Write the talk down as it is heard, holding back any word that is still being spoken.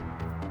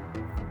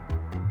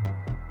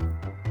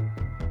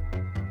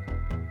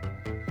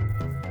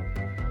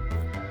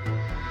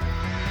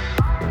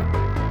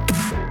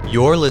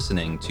You're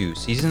listening to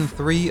Season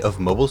 3 of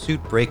Mobile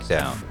Suit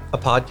Breakdown, a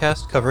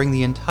podcast covering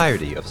the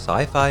entirety of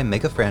sci-fi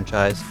mega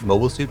franchise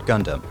Mobile Suit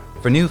Gundam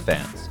for new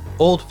fans,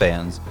 old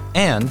fans,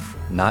 and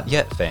not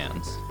yet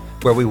fans,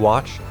 where we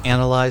watch,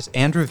 analyze,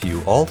 and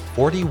review all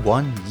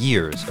 41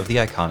 years of the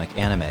iconic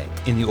anime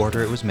in the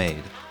order it was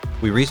made.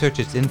 We research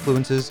its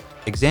influences,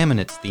 examine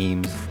its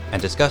themes,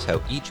 and discuss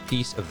how each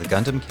piece of the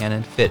Gundam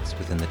canon fits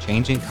within the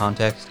changing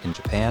context in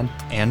Japan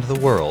and the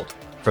world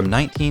from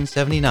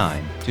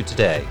 1979 to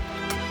today.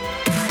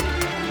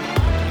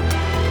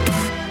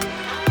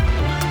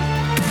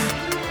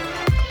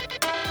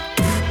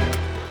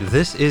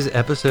 This is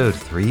episode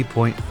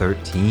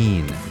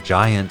 3.13,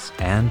 Giants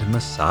and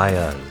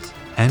Messiahs,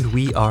 and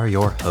we are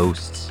your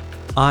hosts.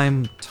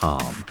 I'm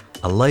Tom,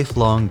 a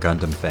lifelong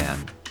Gundam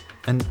fan.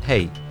 And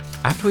hey,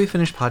 after we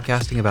finish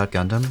podcasting about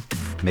Gundam,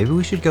 maybe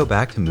we should go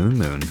back to Moon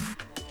Moon.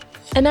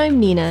 And I'm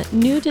Nina,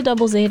 new to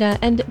Double Zeta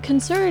and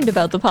concerned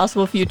about the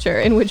possible future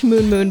in which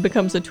Moon Moon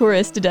becomes a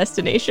tourist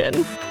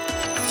destination.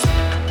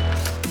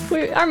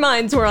 Our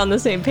minds were on the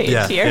same page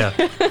here.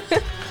 Yeah.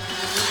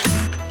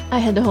 I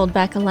had to hold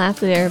back a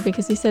laugh there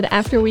because he said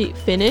after we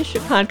finish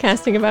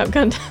podcasting about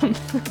Gundam,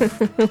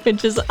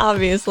 which is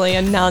obviously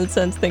a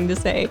nonsense thing to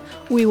say.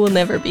 We will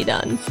never be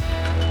done.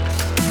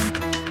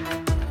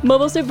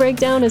 Mobile Suit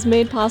Breakdown is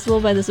made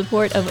possible by the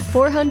support of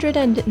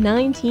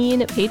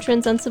 419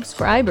 patrons and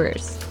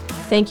subscribers.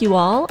 Thank you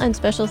all, and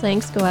special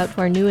thanks go out to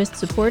our newest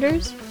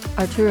supporters,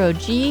 Arturo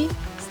G,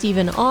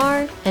 Stephen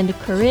R, and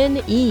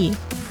Corinne E.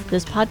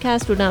 This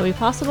podcast would not be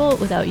possible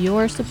without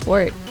your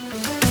support.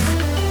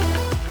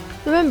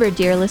 Remember,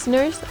 dear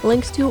listeners,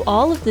 links to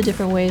all of the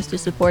different ways to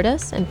support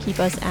us and keep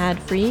us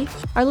ad-free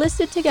are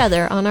listed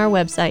together on our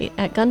website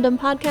at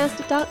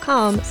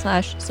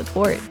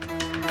GundamPodcast.com/support.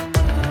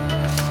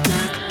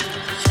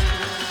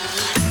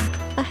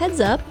 A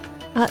heads up,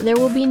 there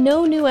will be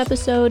no new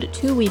episode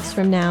 2 weeks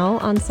from now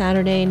on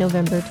Saturday,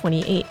 November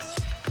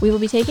 28th. We will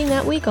be taking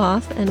that week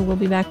off and we'll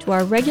be back to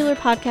our regular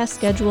podcast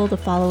schedule the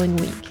following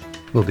week.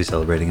 We'll be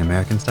celebrating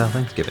American-style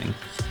Thanksgiving,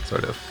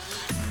 sort of.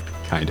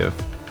 Kind of.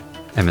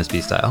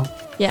 MSB style.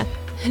 Yeah.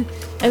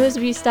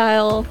 MSB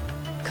style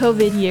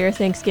COVID year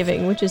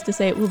Thanksgiving, which is to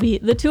say it will be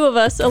the two of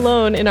us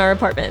alone in our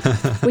apartment,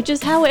 which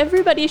is how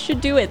everybody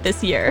should do it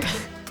this year.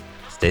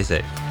 Stay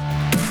safe.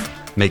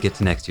 Make it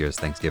to next year's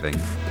Thanksgiving.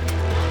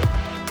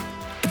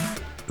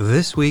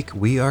 This week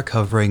we are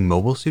covering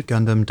Mobile Suit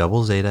Gundam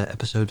Double Zeta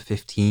Episode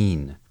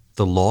 15,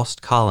 The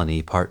Lost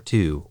Colony Part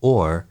 2,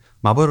 or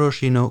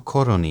Maboroshi no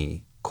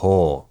Koroni,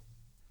 Ko.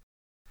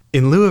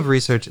 In lieu of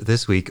research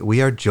this week,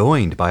 we are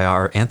joined by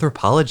our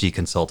anthropology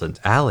consultant,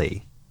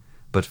 Allie.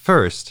 But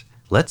first,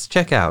 let's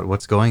check out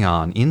what's going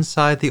on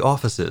inside the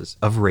offices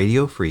of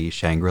Radio Free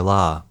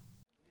Shangri-La.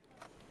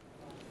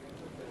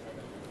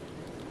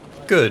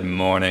 Good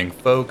morning,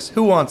 folks.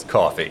 Who wants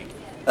coffee?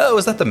 Oh,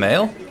 is that the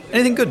mail?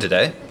 Anything good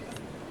today?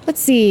 Let's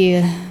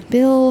see.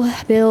 Bill,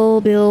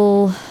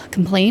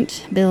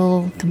 complaint.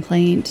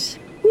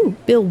 Ooh,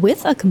 bill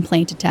with a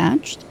complaint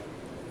attached.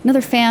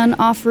 Another fan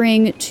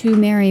offering to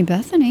marry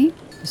Bethany.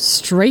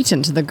 Straight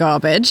into the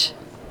garbage.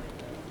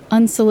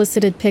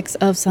 Unsolicited pics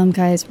of some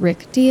guy's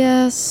Rick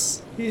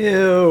Diaz.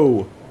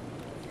 Ew.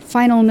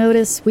 Final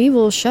notice, we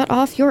will shut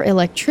off your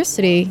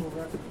electricity.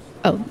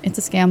 Oh, it's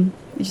a scam.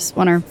 We just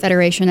want our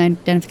Federation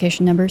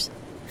identification numbers.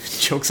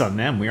 Joke's on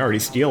them, we already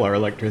steal our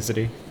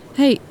electricity.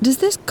 Hey, does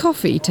this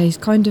coffee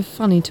taste kind of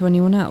funny to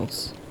anyone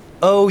else?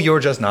 Oh,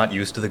 you're just not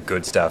used to the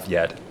good stuff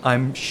yet.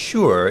 I'm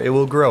sure it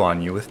will grow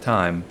on you with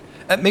time.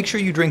 Make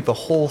sure you drink the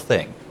whole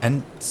thing,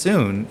 and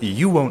soon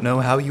you won't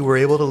know how you were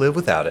able to live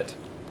without it.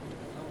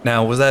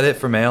 Now, was that it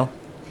for mail?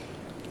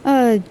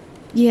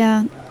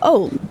 Yeah.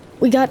 Oh,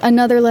 we got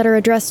another letter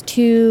addressed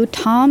to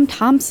Tom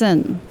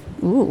Thompson.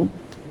 Ooh.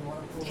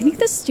 Do you think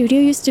this studio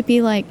used to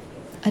be like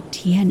a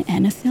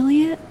TNN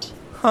affiliate?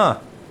 Huh.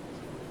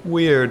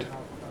 Weird.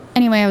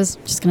 Anyway, I was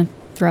just gonna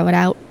throw it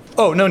out.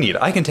 Oh, no need.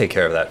 I can take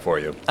care of that for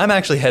you. I'm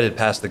actually headed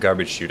past the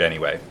garbage chute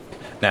anyway.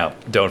 Now,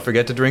 don't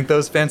forget to drink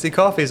those fancy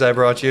coffees I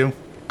brought you.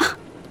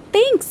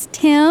 Thanks,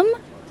 Tim.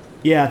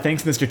 Yeah,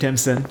 thanks, Mr.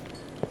 Timpson.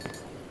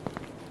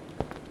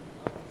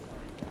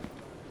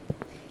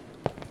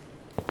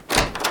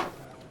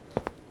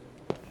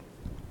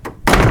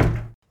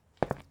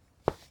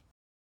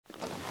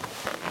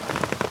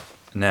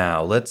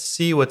 Now, let's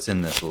see what's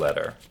in this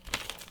letter.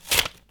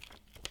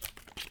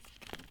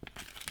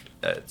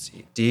 Let's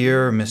see.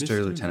 Dear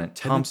Mr. Lieutenant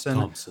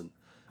Thompson,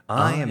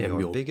 I am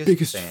your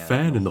biggest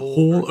fan in the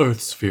whole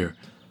Earth sphere.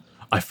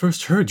 I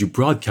first heard you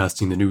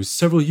broadcasting the news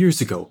several years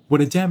ago when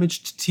a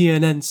damaged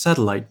TNN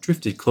satellite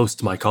drifted close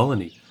to my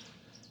colony.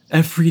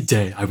 Every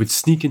day I would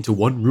sneak into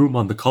one room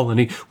on the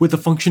colony with a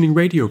functioning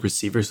radio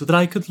receiver so that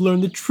I could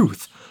learn the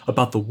truth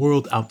about the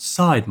world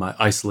outside my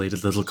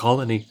isolated little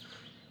colony.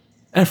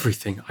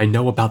 Everything I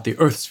know about the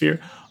Earth sphere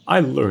I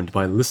learned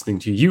by listening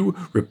to you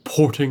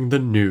reporting the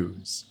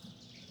news.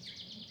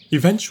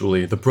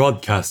 Eventually, the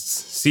broadcasts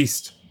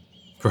ceased.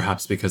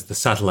 Perhaps because the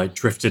satellite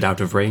drifted out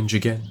of range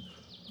again.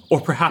 Or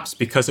perhaps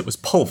because it was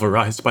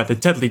pulverized by the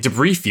deadly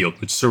debris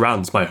field which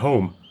surrounds my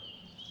home.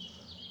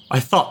 I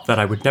thought that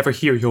I would never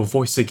hear your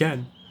voice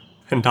again,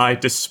 and I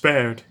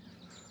despaired.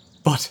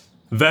 But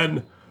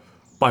then,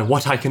 by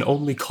what I can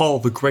only call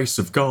the grace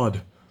of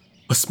God,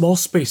 a small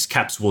space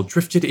capsule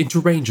drifted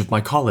into range of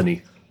my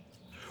colony.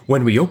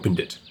 When we opened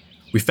it,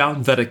 we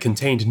found that it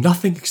contained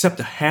nothing except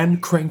a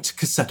hand-cranked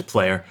cassette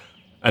player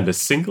and a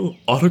single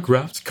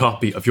autographed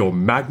copy of your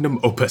magnum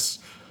opus,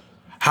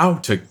 How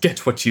to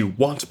Get What You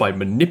Want by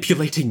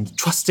Manipulating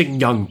Trusting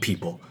Young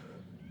People,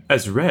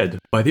 as read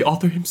by the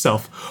author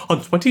himself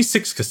on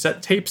 26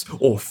 cassette tapes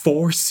or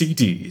 4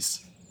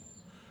 CDs.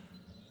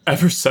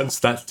 Ever since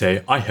that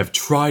day, I have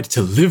tried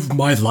to live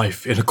my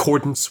life in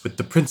accordance with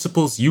the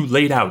principles you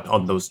laid out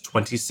on those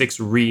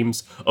 26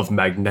 reams of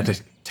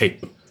magnetic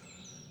tape.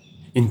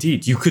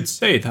 Indeed, you could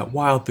say that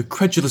while the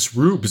credulous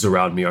rubes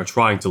around me are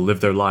trying to live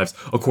their lives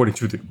according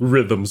to the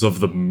rhythms of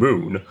the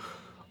moon,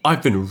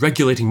 I've been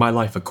regulating my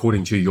life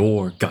according to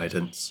your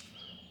guidance.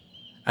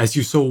 As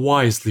you so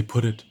wisely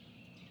put it,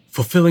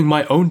 fulfilling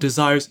my own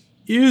desires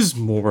is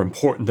more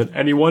important than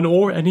anyone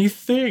or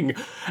anything,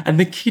 and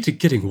the key to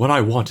getting what I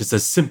want is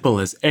as simple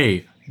as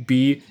A,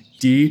 B,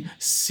 D,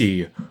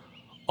 C.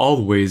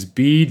 Always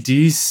be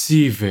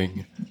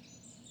deceiving.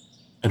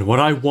 And what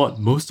I want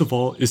most of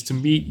all is to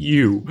meet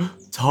you,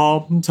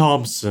 Tom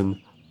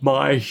Thompson,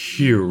 my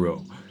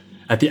hero,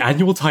 at the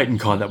annual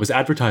TitanCon that was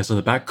advertised on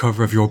the back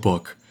cover of your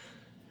book.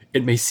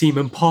 It may seem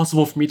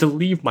impossible for me to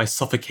leave my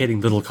suffocating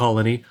little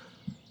colony,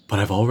 but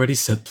I've already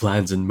set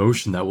plans in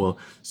motion that will,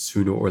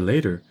 sooner or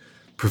later,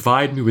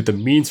 provide me with the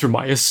means for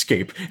my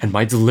escape and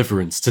my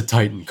deliverance to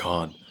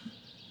TitanCon.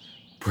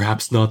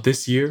 Perhaps not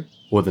this year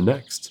or the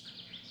next,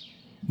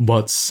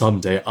 but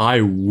someday I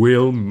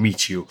will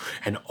meet you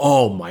and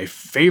all my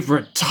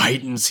favorite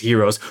Titans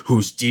heroes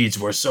whose deeds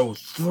were so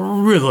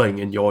thrilling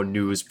in your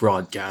news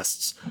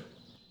broadcasts.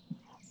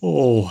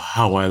 Oh,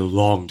 how I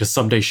long to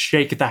someday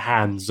shake the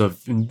hands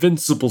of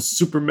invincible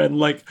supermen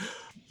like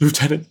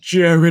Lieutenant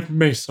Jared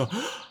Mesa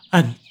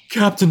and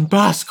Captain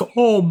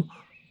Basque-Holm.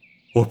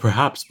 Or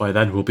perhaps by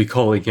then we'll be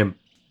calling him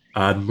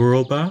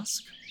Admiral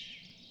Basque?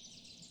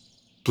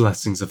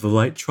 Blessings of the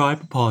Light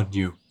Tribe upon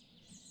you.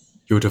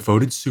 Your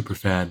devoted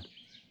superfan,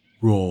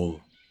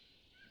 Roll.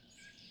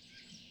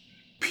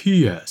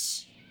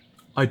 P.S.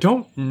 I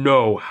don't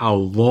know how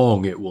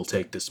long it will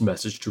take this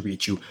message to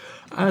reach you,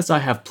 as I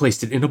have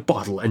placed it in a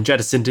bottle and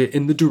jettisoned it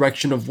in the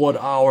direction of what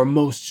our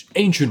most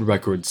ancient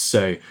records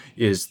say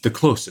is the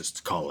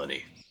closest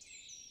colony.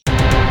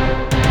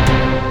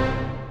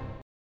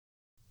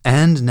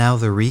 And now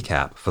the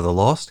recap for The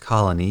Lost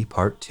Colony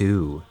Part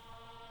 2.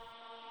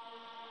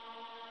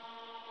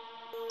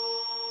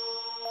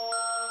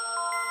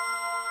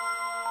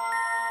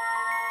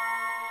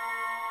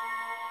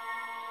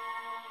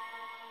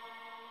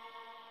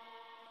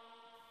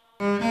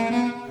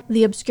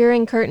 The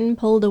obscuring curtain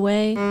pulled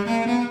away.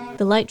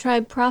 The Light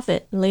Tribe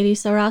prophet, Lady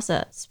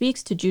Sarasa,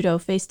 speaks to Judo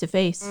face to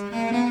face.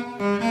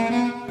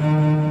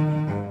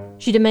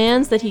 She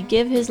demands that he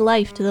give his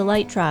life to the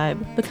Light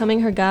Tribe, becoming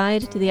her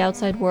guide to the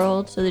outside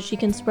world so that she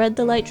can spread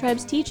the Light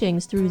Tribe's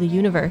teachings through the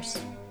universe.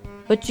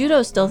 But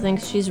Judo still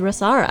thinks she's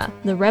Rasara,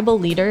 the rebel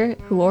leader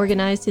who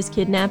organized his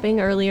kidnapping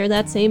earlier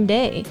that same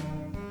day.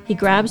 He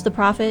grabs the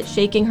prophet,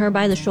 shaking her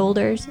by the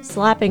shoulders,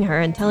 slapping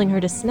her and telling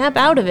her to snap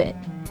out of it.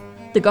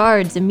 The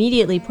guards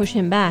immediately push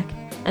him back,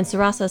 and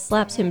Sarasa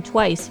slaps him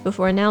twice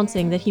before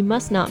announcing that he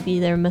must not be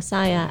their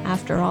messiah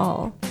after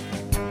all.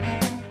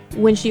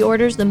 When she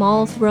orders them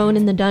all thrown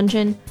in the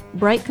dungeon,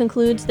 Bright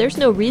concludes there's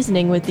no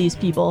reasoning with these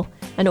people,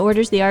 and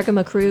orders the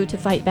Argama crew to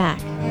fight back.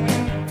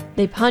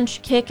 They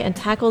punch, kick, and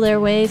tackle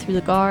their way through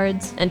the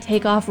guards, and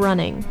take off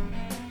running.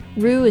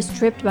 Rue is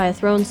tripped by a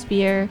thrown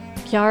spear,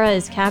 Kiara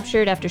is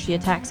captured after she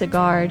attacks a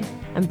guard,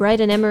 and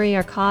Bright and Emery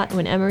are caught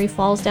when Emery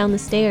falls down the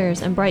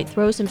stairs and Bright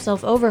throws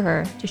himself over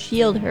her to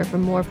shield her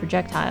from more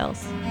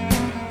projectiles.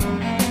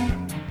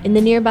 In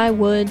the nearby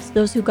woods,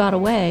 those who got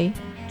away,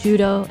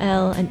 Judo,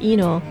 El, and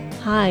Ino,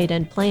 hide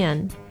and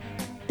plan.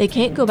 They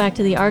can't go back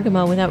to the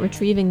Argama without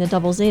retrieving the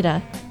Double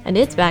Zeta, and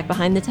it's back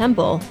behind the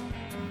temple.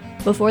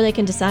 Before they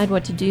can decide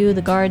what to do,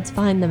 the guards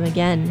find them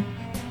again.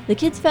 The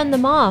kids fend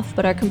them off,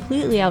 but are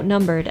completely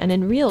outnumbered and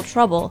in real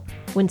trouble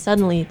when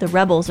suddenly the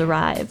rebels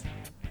arrive.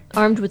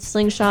 Armed with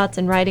slingshots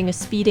and riding a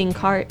speeding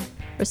cart,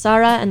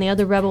 Rasara and the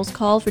other rebels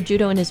call for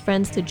Judo and his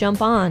friends to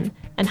jump on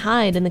and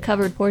hide in the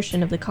covered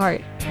portion of the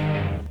cart.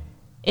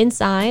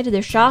 Inside,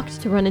 they're shocked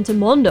to run into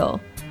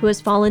Mondo, who has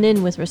fallen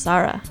in with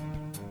Rasara.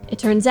 It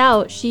turns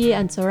out she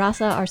and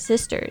Sarasa are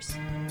sisters,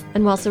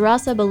 and while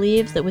Sarasa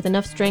believes that with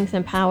enough strength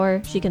and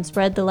power she can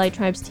spread the Light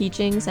Tribe's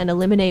teachings and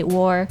eliminate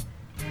war,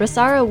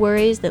 Rasara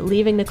worries that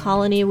leaving the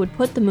colony would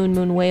put the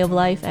Moon way of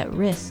life at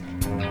risk.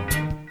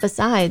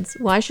 Besides,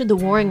 why should the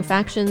warring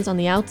factions on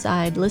the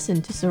outside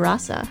listen to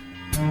Sarasa?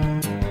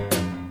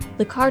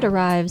 The cart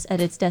arrives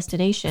at its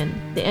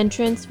destination, the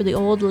entrance for the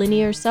old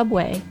linear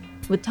subway,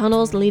 with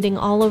tunnels leading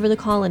all over the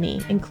colony,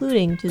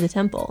 including to the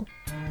temple.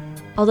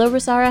 Although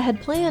Rasara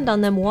had planned on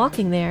them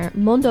walking there,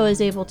 Mondo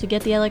is able to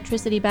get the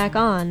electricity back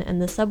on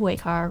and the subway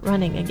car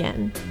running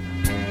again.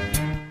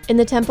 In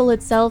the temple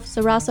itself,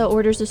 Sarasa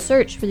orders a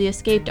search for the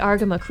escaped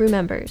Argama crew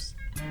members.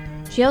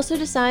 She also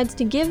decides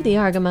to give the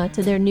Argama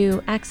to their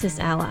new Axis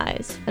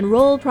allies, and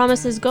Roll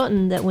promises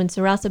Goten that when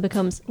Sarasa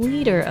becomes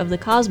leader of the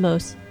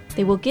cosmos,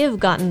 they will give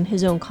Goten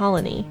his own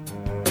colony.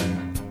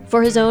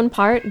 For his own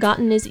part,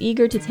 Goten is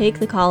eager to take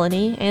the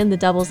colony and the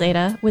Double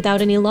Zeta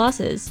without any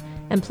losses,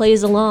 and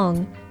plays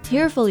along,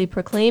 tearfully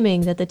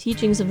proclaiming that the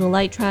teachings of the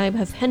Light Tribe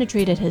have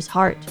penetrated his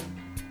heart.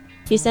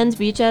 He sends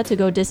Bicha to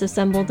go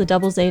disassemble the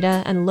Double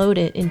Zeta and load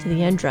it into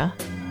the Endra.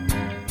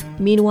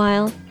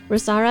 Meanwhile,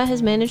 Rosara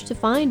has managed to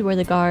find where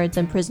the guards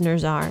and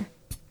prisoners are,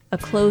 a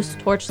close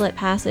torchlit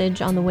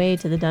passage on the way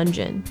to the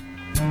dungeon.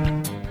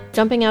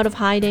 Jumping out of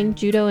hiding,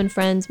 Judo and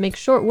friends make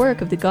short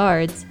work of the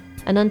guards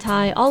and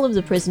untie all of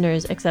the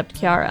prisoners except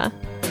Kiara.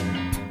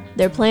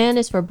 Their plan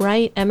is for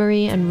Bright,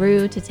 Emery, and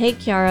Rue to take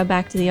Kiara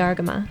back to the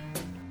Argama.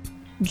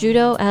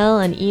 Judo, El,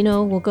 and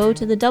Ino will go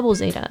to the Double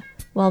Zeta,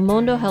 while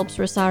Mondo helps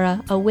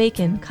Rosara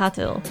awaken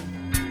Katil.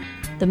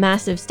 The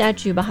massive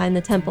statue behind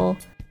the temple,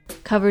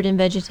 covered in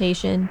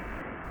vegetation,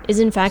 is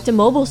in fact a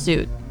mobile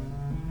suit.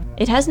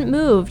 It hasn't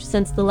moved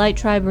since the Light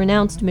Tribe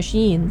renounced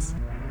machines,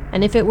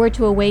 and if it were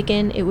to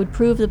awaken, it would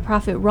prove the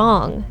prophet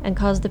wrong and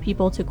cause the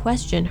people to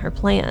question her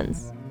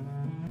plans.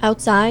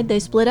 Outside, they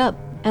split up.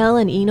 El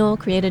and Ino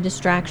create a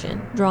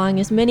distraction, drawing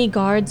as many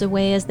guards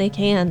away as they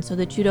can so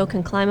that Judo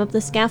can climb up the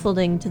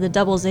scaffolding to the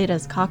Double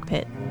Zeta's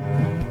cockpit.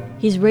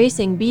 He's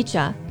racing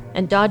Bicha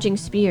and dodging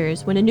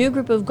spears when a new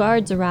group of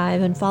guards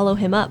arrive and follow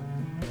him up,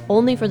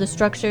 only for the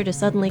structure to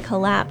suddenly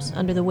collapse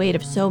under the weight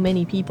of so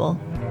many people.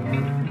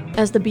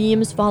 As the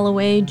beams fall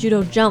away,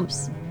 Judo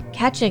jumps,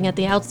 catching at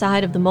the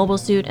outside of the mobile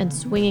suit and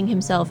swinging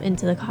himself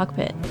into the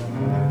cockpit.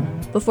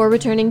 Before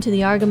returning to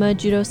the Argama,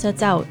 Judo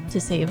sets out to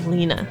save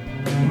Lena.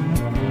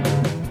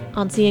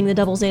 On seeing the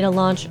Double Zeta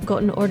launch,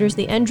 Goten orders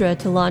the Endra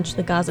to launch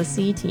the Gaza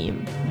Sea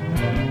team.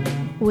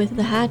 With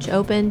the hatch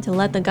open to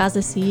let the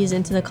Gaza Seas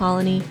into the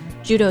colony,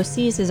 Judo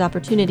sees his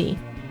opportunity,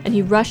 and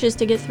he rushes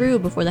to get through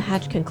before the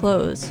hatch can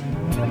close.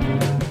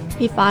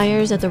 He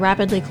fires at the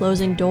rapidly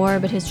closing door,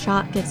 but his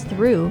shot gets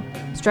through,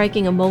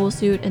 striking a mobile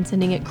suit and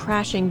sending it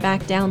crashing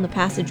back down the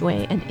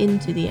passageway and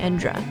into the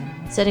Endra,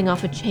 setting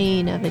off a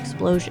chain of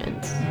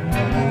explosions.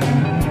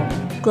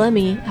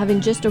 Glemmy,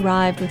 having just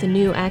arrived with a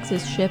new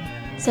Axis ship,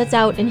 sets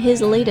out in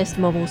his latest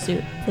mobile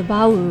suit, the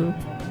Bawu,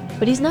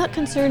 but he's not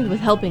concerned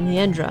with helping the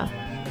Endra,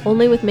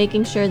 only with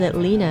making sure that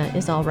Lena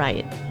is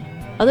alright.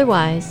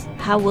 Otherwise,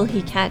 how will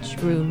he catch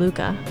Rue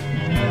Luca?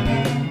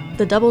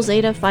 The Double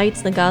Zeta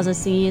fights the Gaza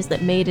Seas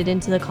that made it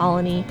into the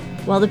colony,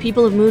 while the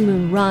people of Moon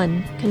Moon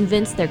run,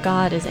 convinced their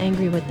god is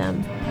angry with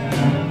them.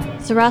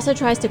 Sarasa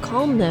tries to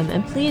calm them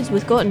and pleads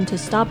with Goten to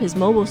stop his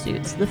mobile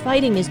suits. The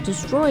fighting is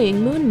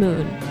destroying Moon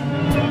Moon.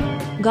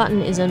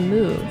 Goten is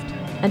unmoved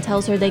and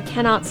tells her they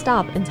cannot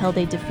stop until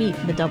they defeat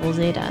the Double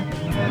Zeta.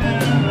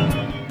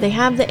 They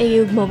have the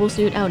Ayub mobile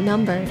suit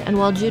outnumbered, and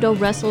while Judo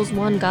wrestles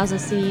one Gaza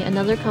Sea,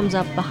 another comes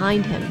up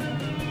behind him.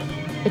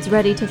 It's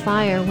ready to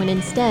fire when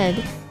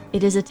instead,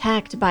 it is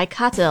attacked by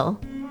Katil.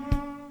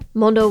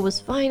 Mondo was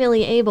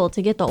finally able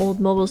to get the old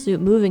mobile suit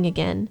moving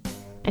again,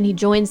 and he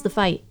joins the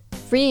fight,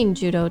 freeing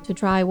Judo to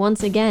try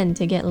once again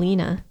to get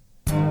Lena.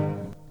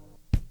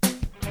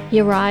 He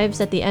arrives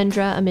at the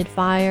Endra amid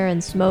fire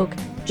and smoke,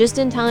 just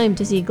in time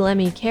to see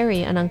Glemmy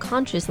carry an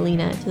unconscious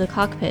Lena to the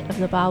cockpit of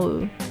the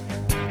Bawu.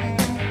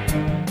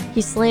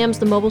 He slams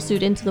the mobile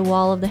suit into the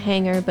wall of the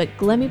hangar, but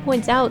Glemmy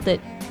points out that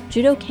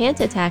Judo can't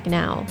attack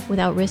now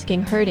without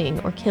risking hurting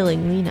or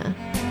killing Lena.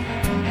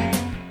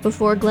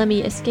 Before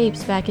Glemmy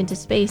escapes back into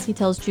space, he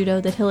tells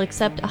Judo that he'll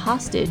accept a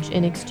hostage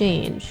in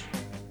exchange,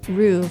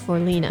 Rue for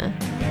Lena.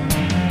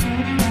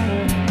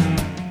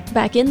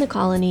 Back in the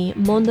colony,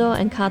 Mondo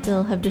and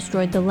Katil have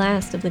destroyed the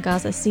last of the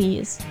Gaza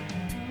Seas.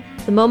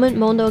 The moment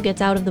Mondo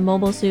gets out of the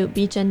mobile suit,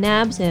 Bicha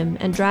nabs him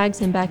and drags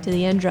him back to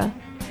the Endra,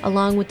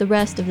 along with the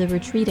rest of the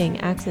retreating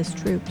Axis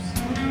troops.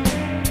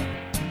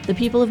 The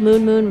people of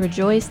Moon Moon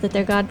rejoice that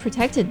their god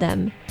protected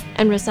them,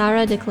 and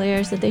Rosara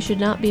declares that they should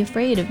not be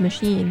afraid of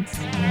machines.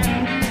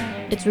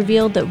 It's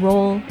revealed that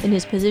Roll, in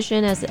his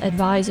position as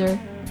advisor,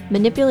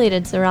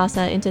 manipulated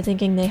Sarasa into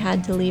thinking they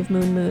had to leave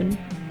Moon Moon,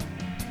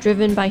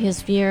 driven by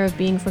his fear of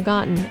being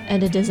forgotten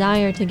and a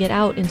desire to get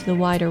out into the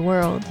wider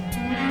world.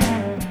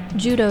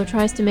 Judo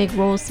tries to make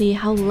Roll see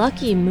how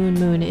lucky Moon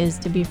Moon is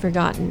to be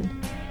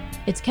forgotten.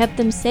 It's kept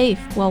them safe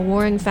while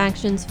warring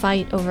factions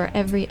fight over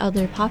every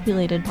other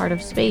populated part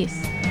of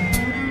space.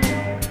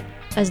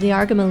 As the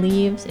Argama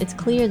leaves, it's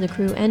clear the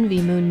crew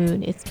envy Moon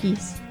Moon its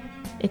peace,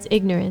 its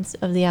ignorance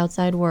of the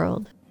outside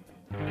world.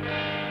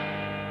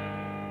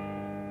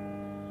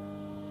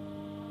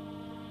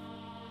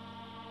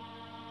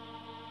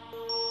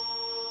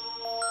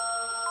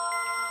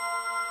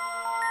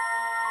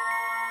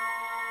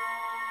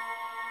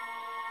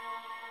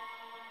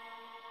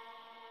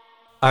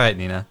 All right,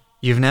 Nina.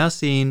 You've now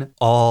seen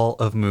all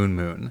of Moon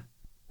Moon.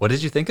 What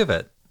did you think of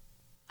it?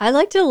 I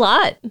liked it a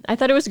lot. I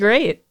thought it was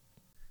great.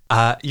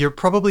 You're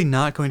probably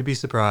not going to be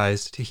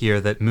surprised to hear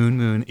that Moon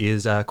Moon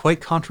is quite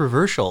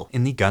controversial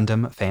in the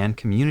Gundam fan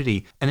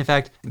community. And in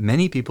fact,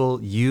 many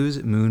people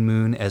use Moon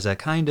Moon as a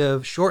kind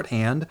of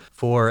shorthand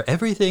for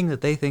everything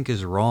that they think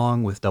is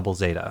wrong with Double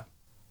Zeta.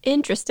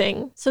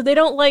 Interesting. So they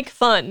don't like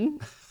fun.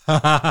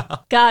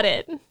 Got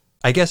it.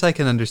 I guess I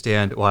can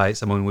understand why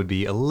someone would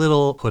be a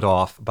little put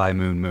off by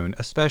Moon Moon,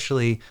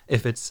 especially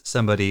if it's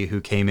somebody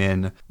who came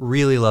in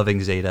really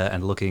loving Zeta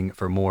and looking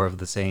for more of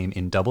the same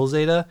in Double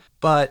Zeta.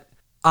 But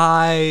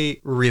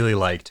I really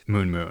liked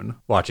Moon Moon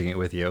watching it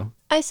with you.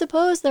 I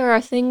suppose there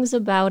are things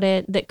about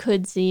it that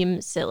could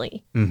seem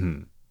silly.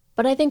 Mm-hmm.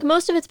 But I think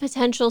most of its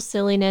potential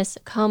silliness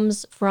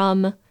comes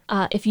from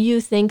if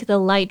you think the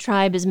Light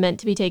Tribe is meant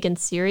to be taken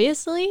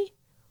seriously,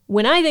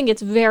 when I think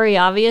it's very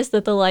obvious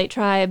that the Light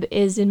Tribe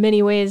is in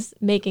many ways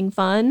making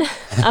fun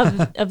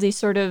of these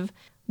sort of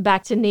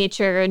back to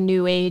nature,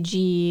 new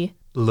agey,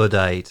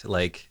 Luddite,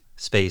 like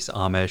space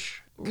Amish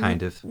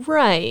kind of.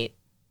 Right.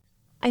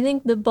 I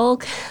think the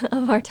bulk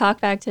of our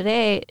talkback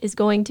today is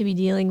going to be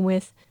dealing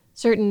with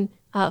certain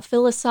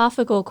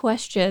philosophical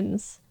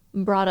questions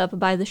brought up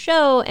by the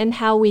show and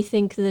how we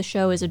think the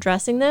show is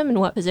addressing them and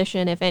what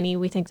position, if any,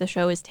 we think the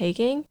show is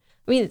taking.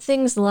 I mean,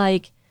 things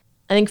like,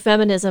 I think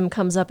feminism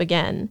comes up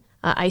again,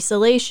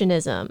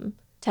 isolationism,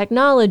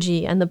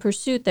 technology and the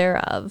pursuit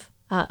thereof,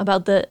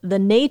 about the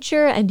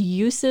nature and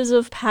uses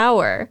of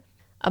power,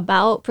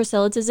 about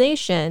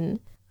proselytization,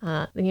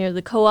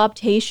 the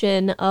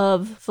co-optation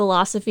of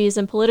philosophies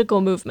and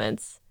political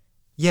movements.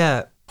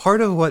 Yeah,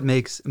 part of what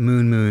makes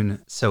Moon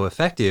Moon so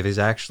effective is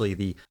actually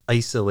the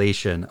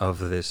isolation of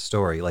this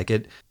story. Like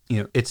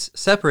it's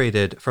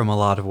separated from a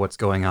lot of what's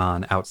going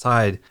on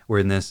outside. We're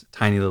in this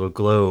tiny little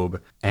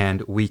globe,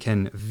 and we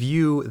can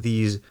view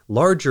these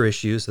larger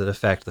issues that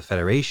affect the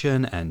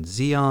Federation and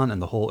Zeon and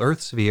the whole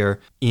Earth sphere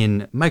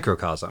in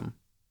microcosm.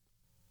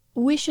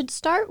 We should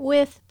start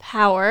with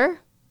power,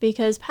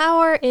 because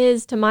power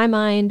is, to my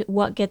mind,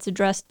 what gets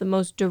addressed the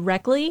most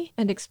directly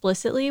and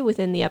explicitly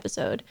within the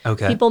episode.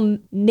 Okay. People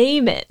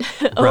name it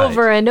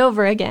over and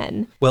over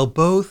again. Well,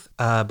 both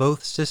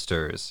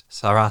sisters,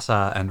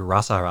 Sarasa and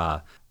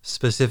Rasara,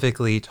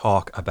 specifically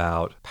talk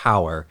about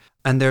power,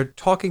 and they're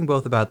talking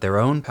both about their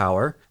own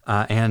power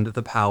and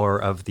the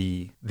power of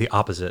the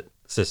opposite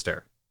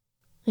sister.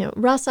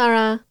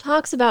 Rasara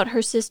talks about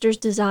her sister's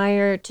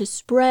desire to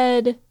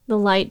spread the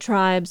Light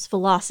Tribe's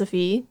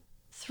philosophy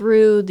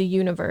through the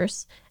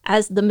universe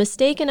as the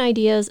mistaken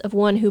ideas of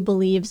one who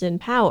believes in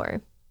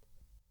power.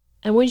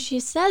 And when she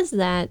says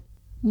that,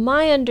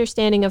 my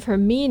understanding of her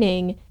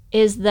meaning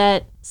is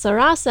that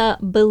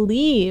Sarasa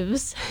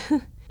believes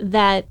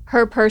that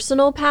her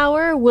personal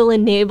power will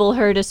enable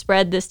her to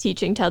spread this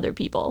teaching to other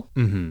people.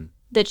 Mm-hmm.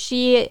 That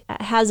she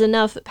has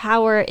enough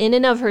power in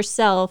and of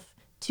herself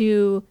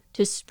to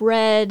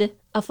spread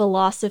a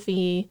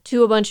philosophy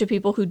to a bunch of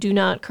people who do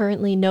not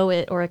currently know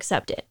it or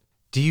accept it.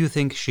 Do you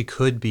think she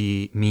could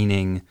be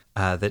meaning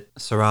that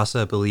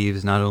Sarasa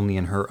believes not only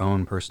in her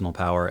own personal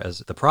power as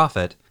the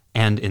prophet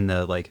and in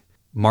the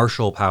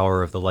martial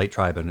power of the Light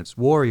Tribe and its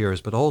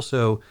warriors, but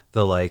also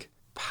the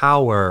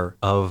power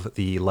of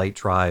the Light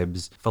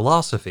Tribe's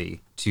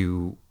philosophy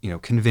to,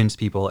 convince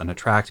people and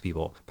attract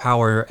people?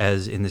 Power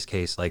as, in this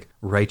case,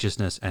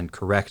 righteousness and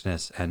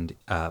correctness and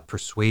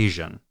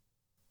persuasion.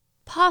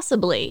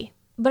 Possibly.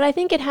 But I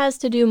think it has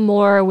to do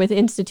more with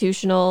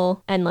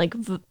institutional and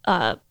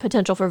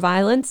potential for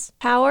violence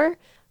power.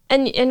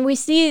 And we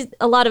see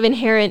a lot of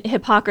inherent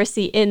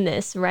hypocrisy in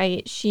this,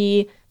 right?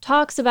 She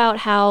talks about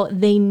how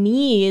they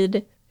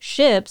need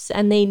ships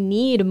and they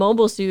need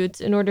mobile suits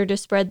in order to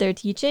spread their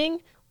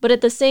teaching. But at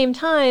the same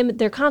time,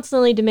 they're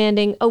constantly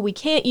demanding, we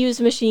can't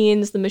use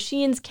machines. The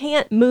machines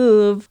can't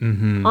move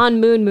on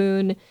Moon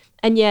Moon.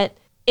 And yet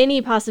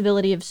any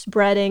possibility of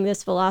spreading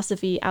this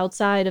philosophy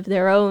outside of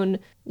their own,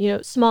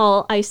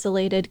 small,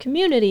 isolated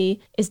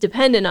community is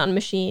dependent on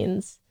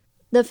machines.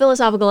 The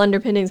philosophical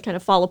underpinnings kind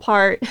of fall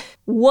apart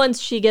once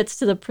she gets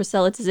to the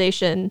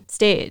proselytization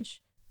stage.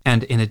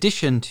 And in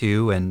addition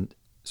to, and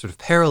sort of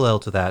parallel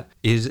to that,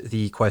 is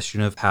the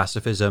question of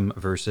pacifism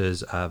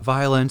versus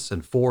violence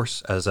and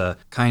force as a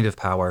kind of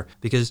power,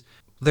 because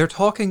they're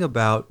talking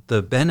about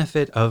the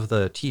benefit of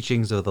the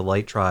teachings of the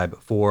Light Tribe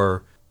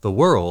for the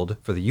world,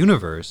 for the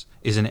universe,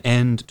 is an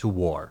end to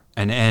war,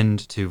 an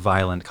end to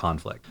violent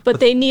conflict. But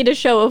they need a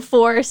show of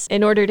force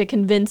in order to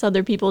convince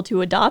other people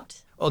to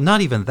adopt? Well,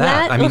 not even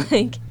that. I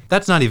mean,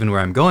 that's not even where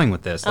I'm going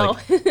with this.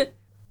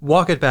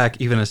 Walk it back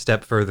even a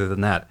step further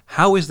than that.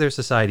 How is their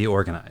society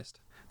organized?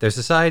 Their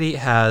society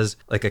has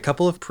a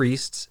couple of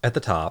priests at the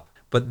top,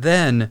 but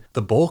then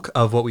the bulk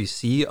of what we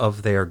see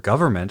of their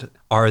government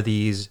are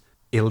these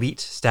elite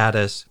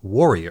status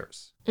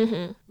warriors.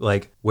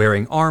 Mm-hmm.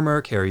 Wearing armor,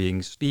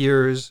 carrying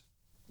spears.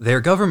 Their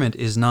government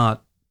is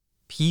not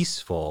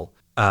peaceful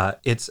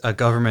It's a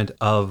government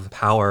of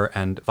power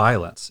and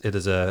violence. It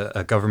is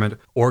a government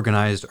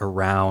organized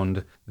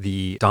around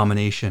the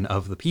domination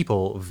of the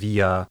people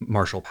via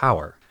martial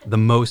power. The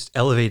most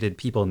elevated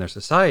people in their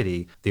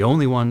society, the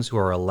only ones who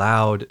are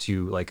allowed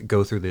to like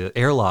go through the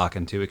airlock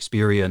and to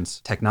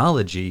experience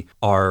technology,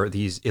 are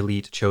these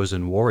elite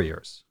chosen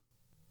warriors.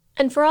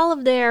 And for all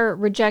of their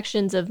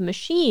rejections of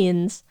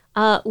machines,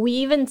 we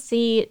even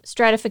see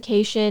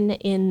stratification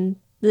in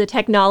the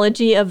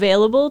technology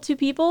available to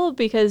people,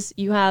 because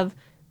you have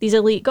these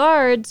elite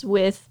guards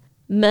with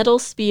metal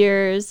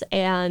spears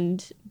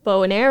and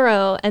bow and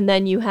arrow, and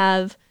then you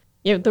have,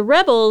 the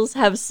rebels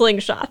have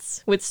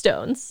slingshots with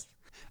stones.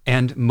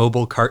 And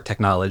mobile cart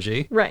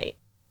technology. Right.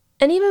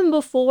 And even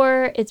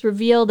before it's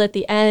revealed at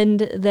the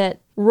end that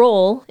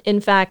Roll,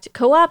 in fact,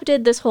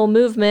 co-opted this whole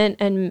movement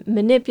and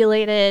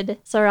manipulated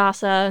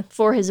Sarasa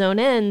for his own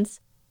ends,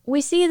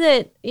 we see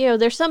that,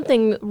 there's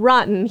something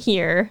rotten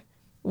here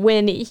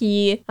when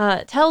he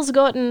tells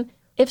Goten,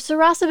 if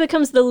Sarasa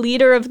becomes the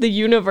leader of the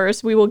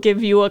universe, we will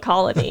give you a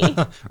colony.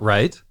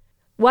 Right.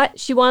 What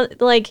she wants,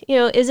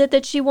 is it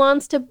that she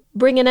wants to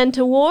bring an end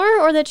to war,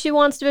 or that she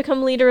wants to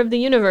become leader of the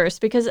universe?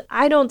 Because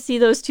I don't see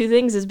those two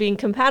things as being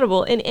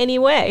compatible in any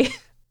way.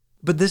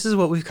 But this is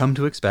what we've come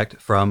to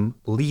expect from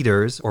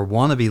leaders or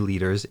wannabe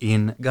leaders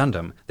in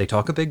Gundam. They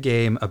talk a big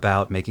game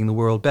about making the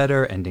world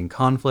better, ending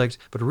conflict,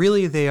 but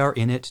really they are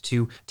in it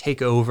to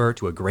take over,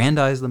 to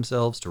aggrandize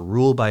themselves, to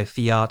rule by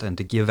fiat, and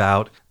to give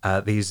out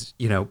these,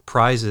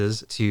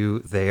 prizes to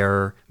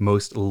their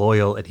most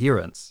loyal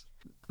adherents.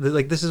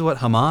 This is what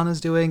Haman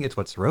is doing. It's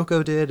what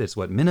Sirocco did. It's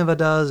what Minerva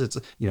does.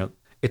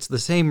 It's the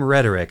same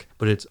rhetoric,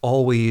 but it's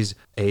always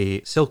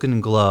a silken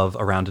glove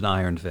around an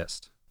iron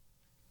fist.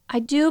 I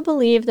do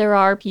believe there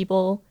are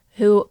people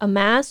who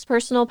amass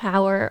personal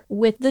power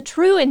with the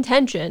true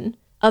intention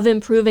of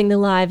improving the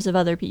lives of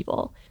other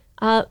people.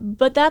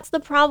 But that's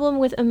the problem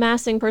with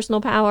amassing personal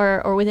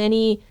power, or with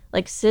any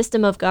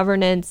system of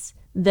governance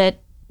that,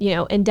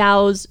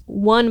 endows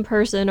one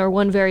person or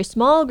one very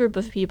small group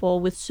of people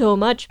with so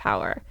much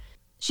power.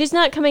 She's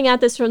not coming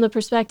at this from the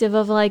perspective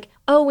of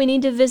we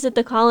need to visit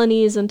the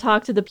colonies and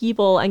talk to the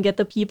people and get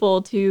the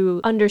people to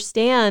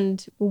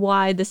understand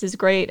why this is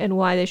great and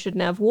why they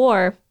shouldn't have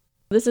war.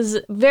 This is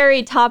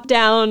very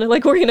top-down,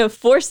 we're going to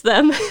force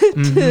them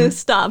to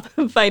stop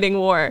fighting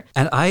war.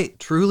 And I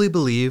truly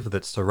believe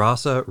that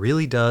Sarasa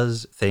really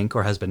does think,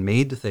 or has been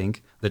made to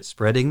think, that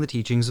spreading the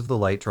teachings of the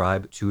Light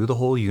Tribe to the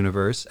whole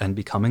universe and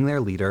becoming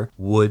their leader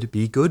would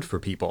be good for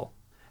people.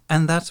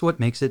 And that's what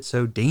makes it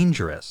so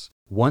dangerous.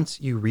 Once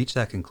you reach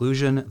that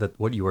conclusion that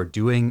what you are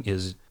doing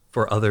is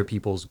for other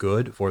people's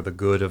good, for the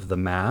good of the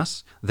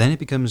mass, then it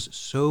becomes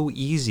so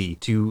easy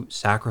to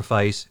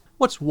sacrifice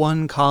what's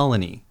one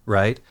colony,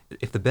 right?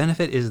 If the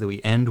benefit is that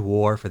we end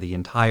war for the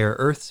entire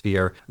Earth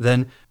sphere,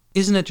 then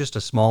isn't it just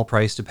a small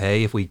price to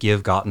pay if we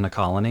give Goten a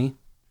colony?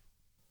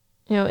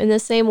 In the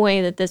same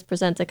way that this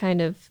presents a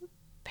kind of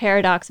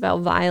paradox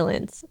about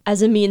violence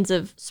as a means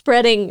of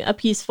spreading a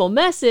peaceful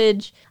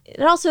message,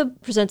 it also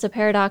presents a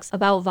paradox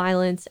about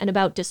violence and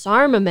about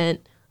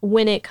disarmament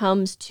when it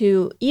comes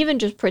to even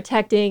just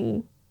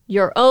protecting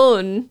your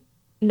own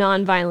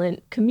nonviolent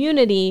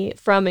community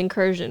from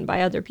incursion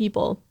by other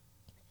people.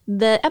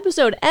 The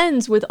episode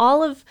ends with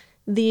all of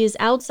these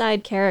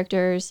outside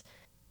characters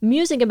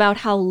musing about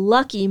how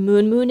lucky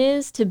Moon Moon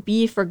is to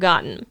be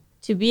forgotten,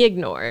 to be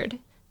ignored,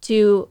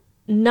 to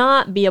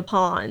not be a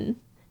pawn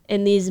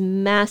in these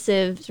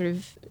massive sort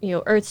of,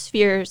 Earth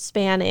sphere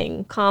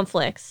spanning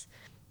conflicts.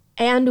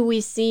 And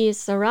we see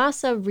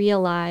Sarasa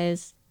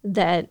realize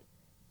that,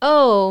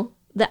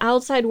 the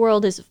outside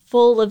world is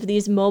full of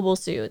these mobile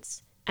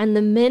suits. And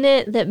the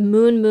minute that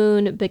Moon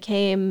Moon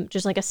became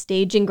just a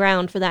staging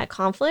ground for that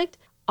conflict,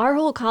 our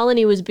whole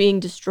colony was being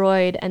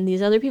destroyed, and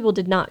these other people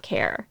did not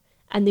care.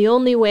 And the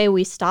only way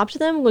we stopped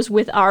them was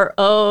with our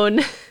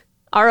own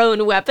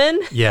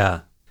weapon.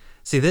 Yeah.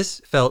 See,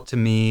 this felt to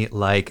me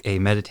like a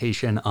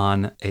meditation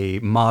on a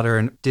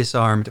modern,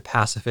 disarmed,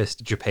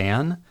 pacifist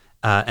Japan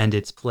and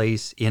its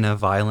place in a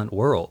violent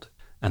world.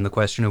 And the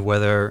question of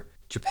whether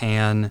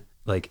Japan,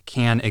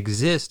 can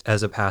exist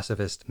as a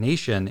pacifist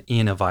nation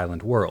in a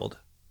violent world.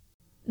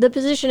 The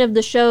position of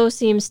the show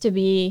seems to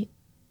be,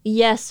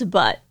 yes,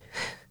 but.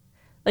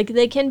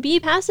 They can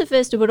be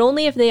pacifist, but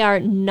only if they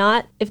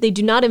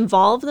do not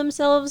involve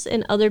themselves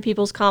in other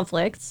people's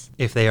conflicts.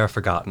 If they are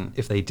forgotten,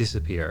 if they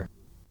disappear.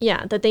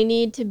 Yeah, that they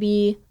need to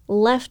be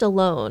left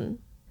alone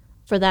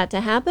for that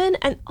to happen,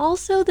 and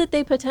also that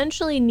they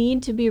potentially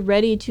need to be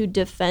ready to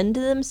defend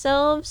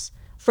themselves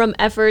from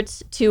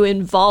efforts to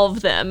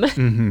involve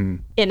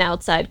them in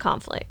outside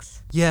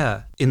conflicts.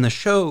 Yeah, in the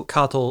show,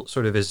 Kotal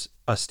sort of is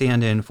a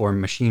stand-in for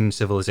machine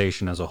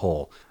civilization as a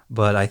whole,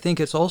 but I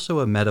think it's also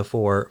a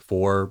metaphor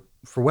for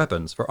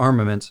weapons, for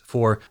armaments,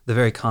 for the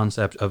very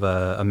concept of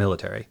a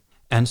military.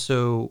 And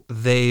so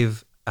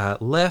they've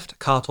left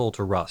Kotal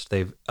to rust.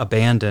 They've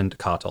abandoned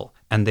Kotal,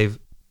 and they've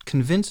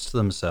convinced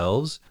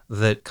themselves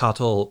that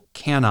Kotal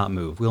cannot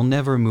move, will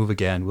never move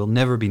again, will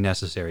never be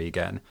necessary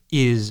again,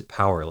 is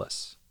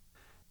powerless.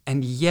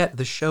 And yet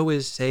the show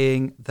is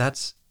saying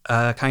that's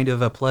kind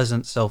of a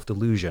pleasant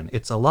self-delusion.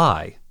 It's a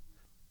lie.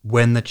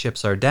 When the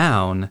chips are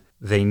down,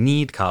 they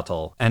need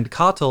Kotal. And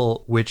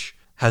Kotal, which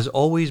has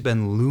always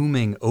been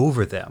looming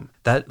over them,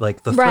 that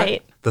like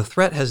the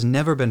threat has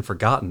never been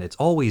forgotten. It's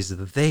always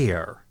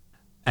there.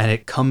 And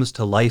it comes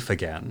to life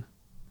again.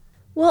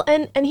 Well,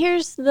 and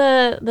here's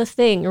the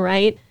thing,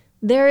 right?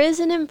 There is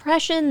an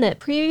impression that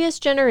previous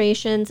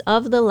generations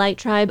of the Light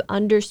Tribe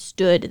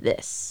understood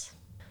this.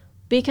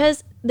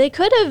 Because they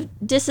could have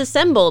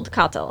disassembled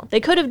Kotal. They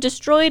could have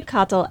destroyed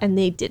Kotal, and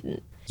they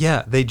didn't.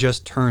 Yeah, they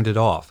just turned it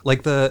off.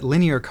 Like the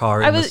linear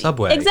car in the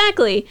subway.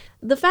 Exactly.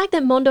 The fact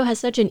that Mondo has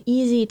such an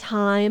easy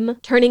time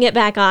turning it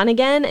back on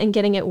again and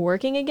getting it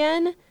working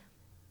again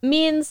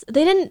means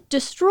they didn't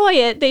destroy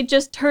it, they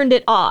just turned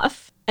it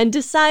off and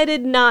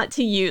decided not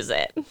to use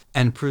it.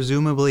 And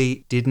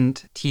presumably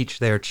didn't teach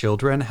their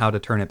children how to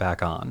turn it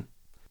back on.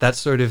 That's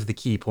sort of the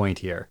key point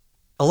here.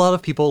 A lot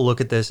of people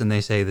look at this and they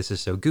say, this is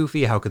so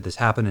goofy, how could this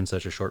happen in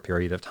such a short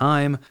period of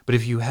time? But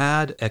if you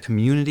had a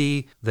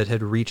community that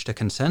had reached a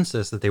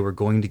consensus that they were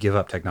going to give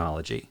up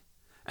technology,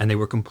 and they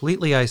were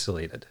completely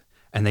isolated,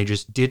 and they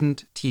just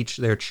didn't teach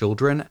their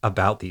children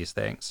about these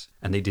things,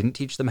 and they didn't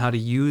teach them how to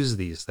use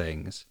these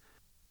things,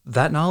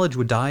 that knowledge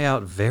would die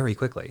out very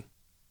quickly.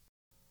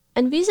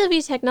 And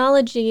vis-a-vis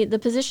technology, the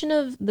position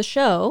of the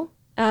show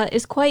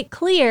is quite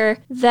clear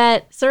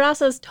that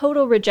Sarasa's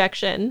total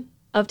rejection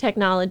of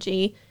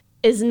technology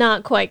is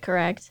not quite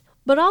correct,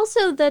 but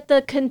also that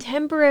the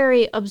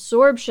contemporary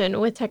absorption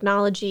with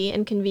technology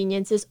and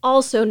convenience is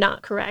also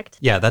not correct.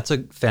 Yeah, that's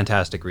a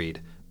fantastic read.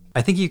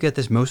 I think you get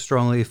this most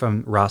strongly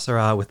from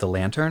Rasara with the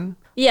lantern.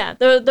 Yeah,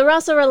 the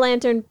Rasara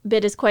lantern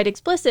bit is quite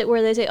explicit,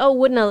 where they say, oh,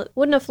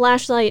 wouldn't a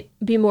flashlight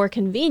be more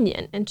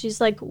convenient? And she's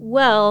like,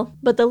 well,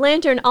 but the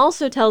lantern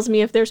also tells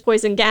me if there's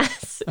poison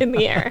gas in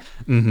the air.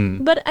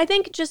 Mm-hmm. But I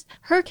think just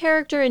her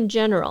character in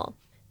general,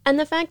 and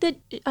the fact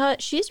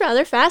that she's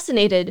rather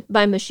fascinated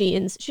by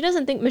machines. She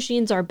doesn't think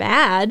machines are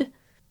bad.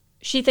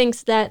 She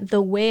thinks that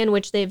the way in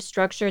which they've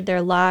structured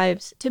their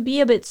lives to be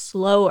a bit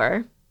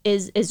slower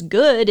is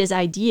good, is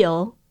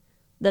ideal.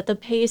 That the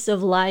pace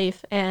of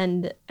life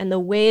and the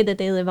way that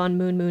they live on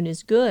Moon Moon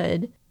is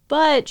good.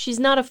 But she's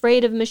not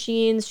afraid of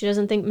machines. She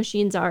doesn't think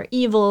machines are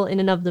evil in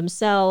and of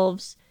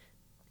themselves.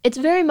 It's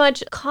very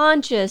much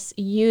conscious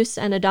use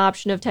and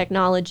adoption of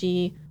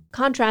technology,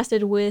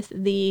 contrasted with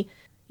the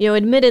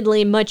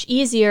admittedly much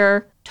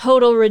easier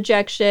total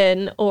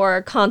rejection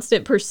or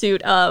constant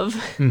pursuit of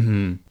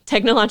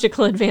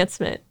technological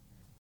advancement.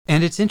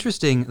 And it's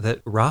interesting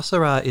that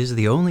Rasara is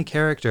the only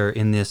character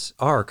in this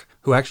arc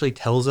who actually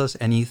tells us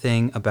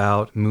anything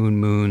about Moon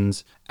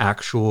Moon's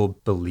actual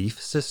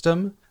belief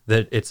system,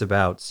 that it's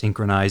about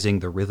synchronizing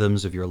the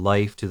rhythms of your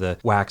life to the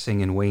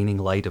waxing and waning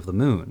light of the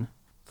moon.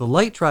 The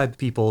Light Tribe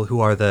people, who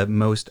are the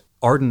most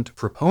ardent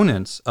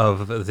proponents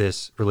of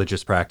this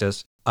religious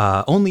practice,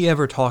 only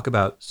ever talk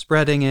about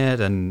spreading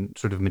it and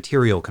sort of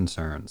material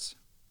concerns.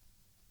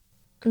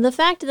 The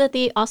fact that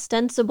the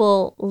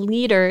ostensible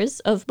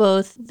leaders of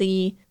both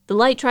the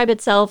Light Tribe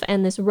itself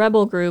and this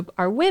rebel group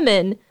are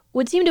women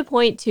would seem to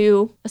point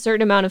to a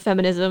certain amount of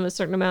feminism, a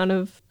certain amount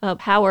of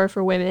power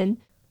for women.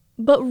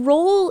 But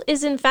Roll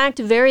is in fact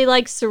very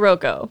like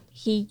Sirocco.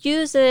 He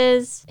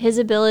uses his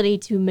ability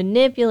to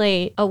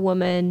manipulate a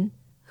woman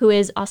who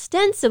is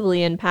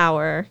ostensibly in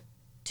power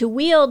to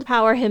wield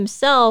power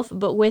himself,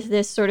 but with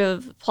this sort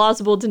of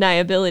plausible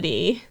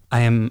deniability. I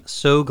am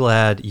so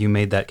glad you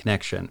made that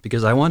connection,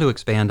 because I want to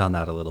expand on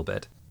that a little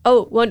bit.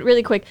 Oh, one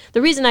really quick.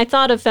 The reason I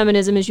thought of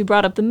feminism is you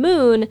brought up the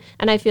moon,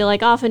 and I feel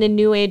like often in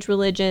New Age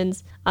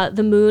religions,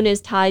 the moon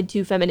is tied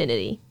to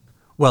femininity.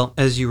 Well,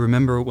 as you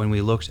remember when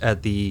we looked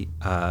at the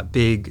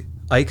big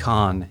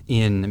icon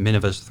in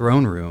Minerva's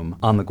throne room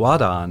on the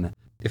Guadon,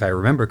 if I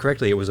remember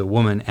correctly, it was a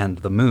woman and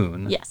the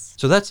moon. Yes.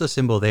 So that's a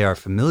symbol they are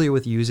familiar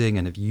with using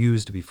and have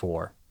used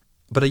before.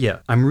 But yeah,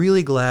 I'm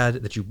really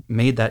glad that you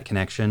made that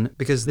connection,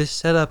 because this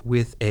setup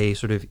with a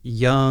sort of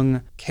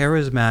young,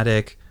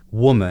 charismatic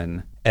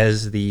woman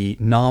as the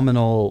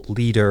nominal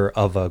leader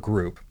of a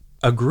group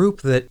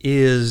that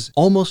is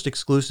almost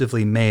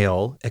exclusively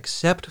male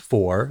except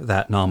for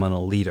that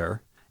nominal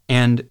leader,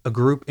 and a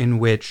group in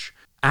which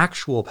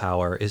actual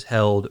power is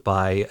held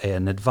by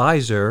an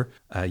advisor,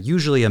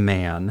 usually a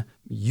man,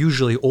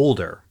 usually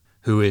older,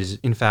 who is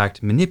in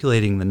fact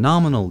manipulating the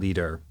nominal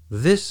leader.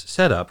 This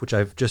setup, which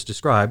I've just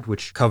described,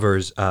 which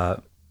covers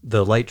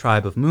the Light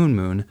Tribe of Moon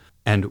Moon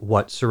and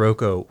what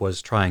Sirocco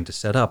was trying to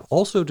set up,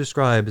 also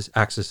describes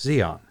Axis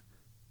Xeon.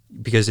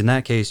 Because in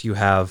that case, you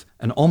have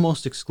an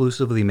almost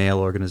exclusively male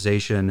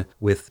organization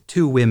with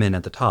two women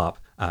at the top.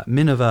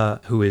 Minerva,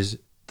 who is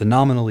the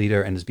nominal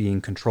leader and is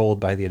being controlled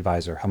by the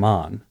advisor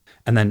Haman.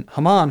 And then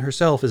Haman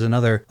herself is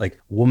another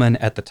woman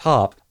at the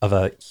top of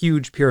a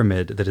huge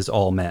pyramid that is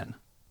all men.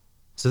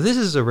 So this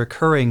is a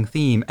recurring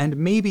theme, and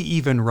maybe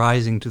even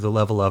rising to the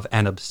level of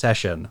an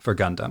obsession for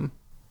Gundam.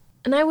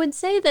 And I would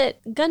say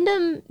that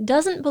Gundam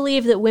doesn't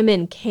believe that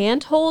women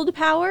can't hold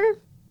power,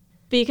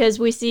 because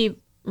we see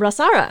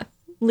Rasara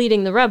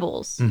leading the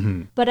rebels.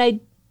 Mm-hmm. But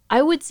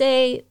I would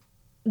say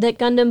that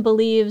Gundam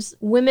believes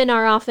women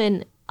are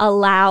often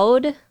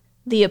allowed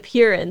the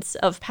appearance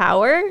of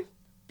power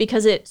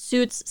because it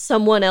suits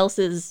someone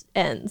else's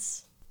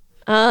ends.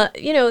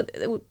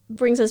 It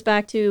brings us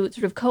back to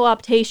sort of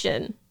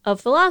co-optation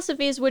of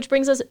philosophies, which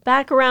brings us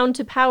back around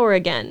to power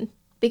again.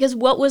 Because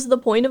what was the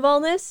point of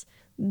all this?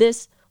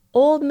 This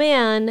old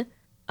man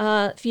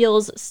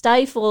feels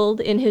stifled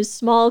in his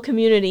small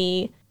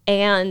community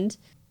and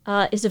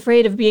is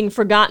afraid of being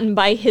forgotten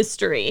by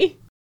history.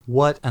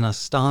 What an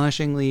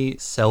astonishingly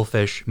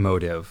selfish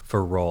motive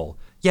for Roll.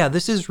 Yeah,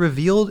 this is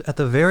revealed at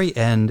the very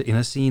end in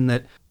a scene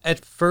that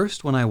at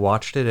first when I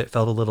watched it, it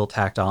felt a little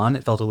tacked on.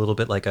 It felt a little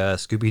bit like a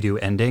Scooby-Doo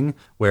ending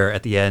where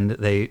at the end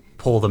they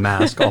pull the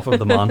mask off of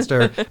the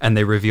monster and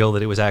they reveal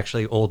that it was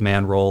actually Old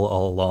Man Roll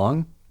all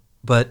along.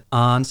 But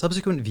on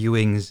subsequent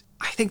viewings,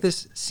 I think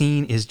this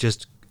scene is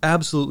just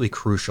absolutely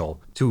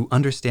crucial to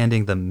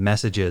understanding the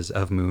messages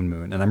of Moon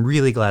Moon, and I'm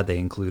really glad they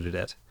included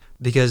it.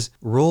 Because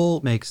Roll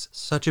makes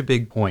such a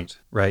big point,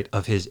 right,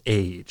 of his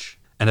age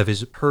and of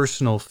his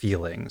personal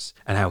feelings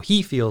and how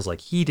he feels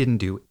like he didn't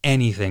do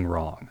anything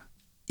wrong,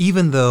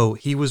 even though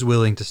he was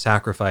willing to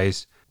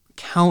sacrifice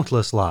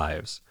countless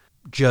lives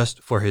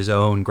just for his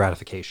own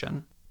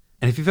gratification.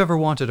 And if you've ever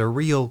wanted a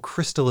real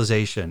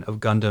crystallization of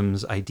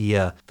Gundam's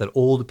idea that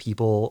old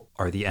people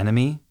are the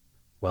enemy,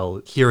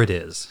 well, here it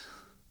is.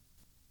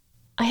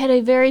 I had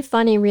a very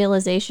funny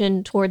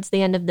realization towards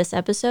the end of this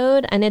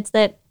episode, and it's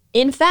that,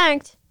 in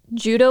fact,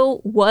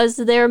 Judo was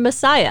their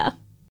messiah.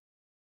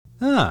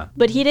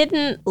 But he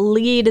didn't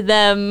lead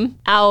them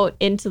out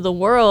into the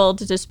world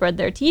to spread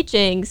their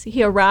teachings.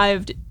 He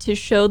arrived to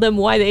show them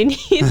why they need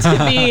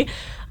to be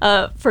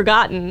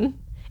forgotten.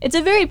 It's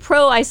a very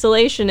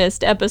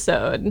pro-isolationist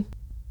episode.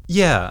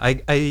 Yeah,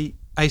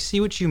 I see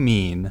what you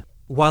mean.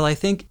 While I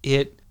think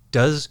it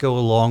does go a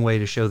long way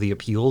to show the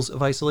appeals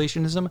of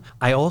isolationism,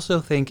 I also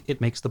think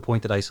it makes the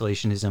point that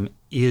isolationism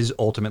is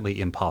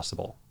ultimately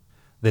impossible.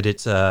 That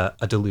it's a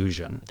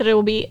delusion. That it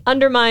will be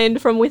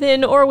undermined from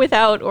within or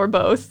without or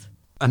both.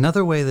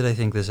 Another way that I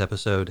think this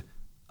episode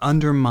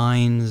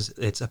undermines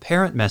its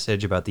apparent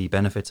message about the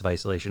benefits of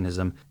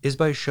isolationism is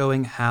by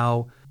showing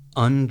how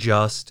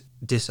unjust,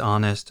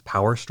 dishonest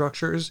power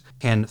structures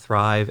can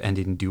thrive and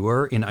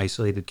endure in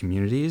isolated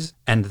communities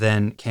and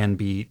then can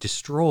be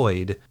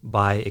destroyed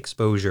by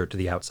exposure to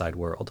the outside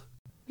world.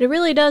 It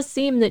really does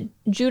seem that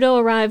Judo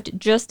arrived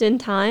just in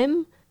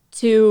time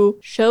to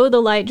show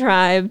the Light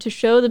Tribe, to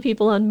show the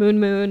people on Moon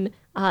Moon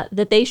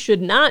that they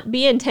should not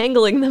be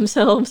entangling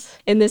themselves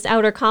in this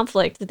outer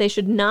conflict, that they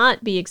should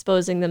not be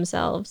exposing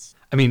themselves.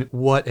 I mean,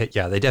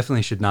 they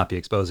definitely should not be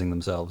exposing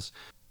themselves.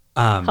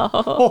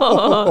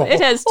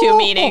 It has two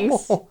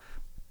meanings.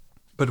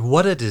 But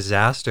what a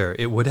disaster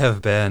it would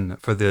have been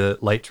for the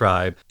Light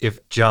Tribe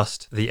if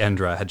just the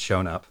Endra had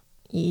shown up.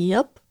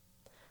 Yep.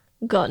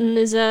 Goten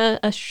is a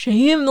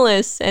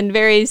shameless and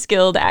very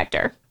skilled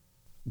actor.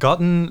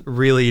 Goten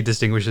really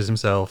distinguishes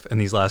himself in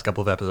these last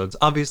couple of episodes.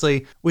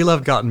 Obviously, we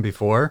loved Goten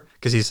before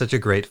because he's such a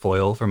great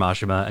foil for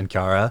Mashima and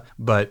Kara,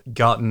 but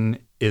Goten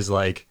is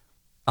like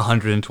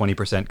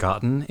 120%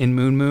 Goten in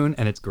Moon Moon,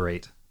 and it's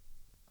great.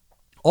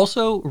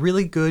 Also,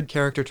 really good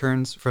character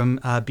turns from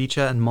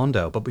Bicha and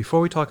Mondo. But before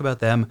we talk about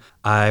them,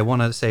 I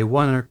want to say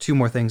one or two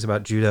more things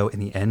about Judo in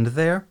the end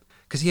there,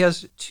 because he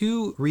has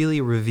two really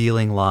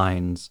revealing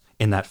lines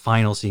in that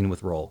final scene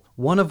with Roll.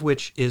 One of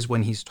which is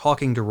when he's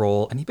talking to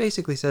Roll, and he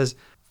basically says,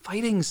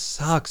 "Fighting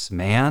sucks,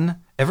 man.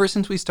 Ever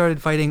since we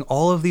started fighting,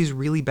 all of these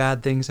really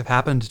bad things have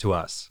happened to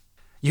us.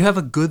 You have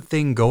a good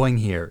thing going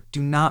here.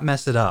 Do not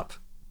mess it up."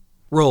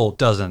 Roll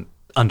doesn't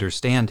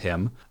understand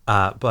him,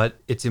 but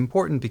it's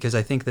important because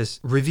I think this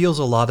reveals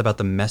a lot about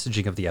the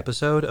messaging of the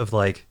episode of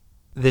like,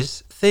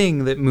 this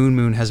thing that Moon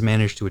Moon has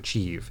managed to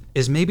achieve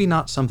is maybe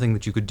not something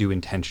that you could do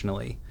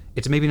intentionally.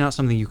 It's maybe not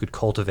something you could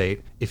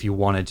cultivate if you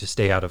wanted to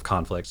stay out of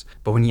conflicts,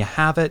 but when you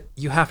have it,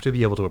 you have to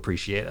be able to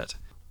appreciate it.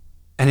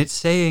 And it's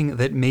saying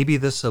that maybe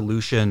the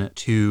solution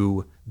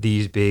to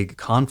these big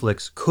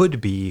conflicts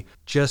could be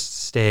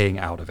just staying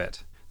out of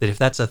it. That if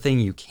that's a thing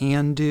you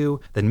can do,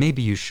 then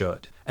maybe you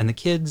should. And the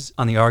kids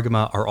on the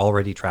Argama are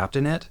already trapped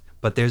in it,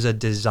 but there's a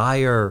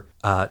desire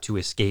to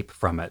escape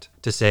from it,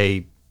 to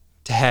say,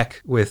 to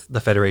heck with the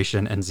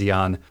Federation and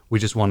Zeon, we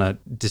just want to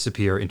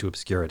disappear into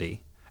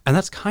obscurity. And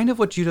that's kind of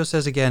what Judo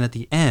says again at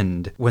the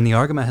end, when the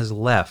Argama has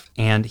left,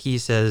 and he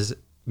says,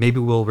 maybe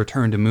we'll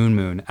return to Moon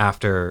Moon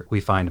after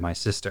we find my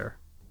sister.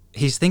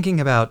 He's thinking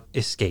about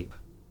escape.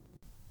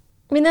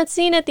 I mean, that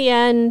scene at the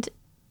end,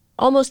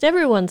 almost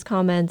everyone's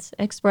comments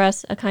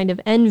express a kind of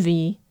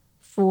envy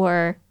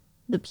for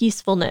the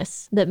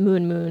peacefulness that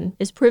Moon Moon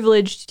is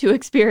privileged to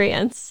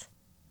experience.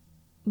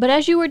 But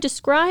as you were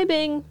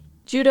describing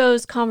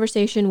Judo's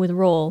conversation with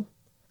Roll,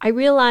 I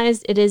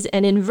realized it is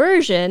an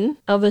inversion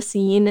of a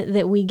scene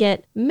that we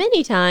get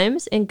many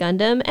times in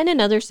Gundam and in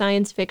other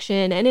science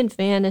fiction and in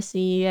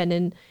fantasy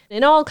and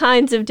in all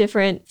kinds of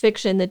different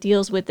fiction that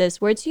deals with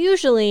this, where it's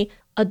usually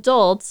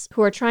adults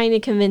who are trying to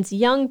convince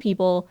young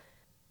people,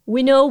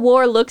 we know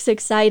war looks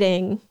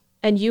exciting,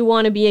 and you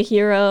want to be a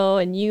hero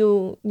and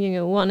you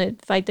want to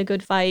fight the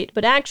good fight,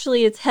 but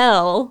actually it's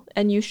hell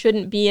and you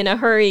shouldn't be in a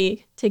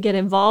hurry to get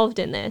involved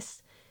in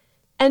this.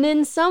 And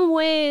in some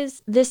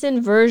ways, this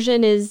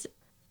inversion is,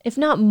 if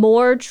not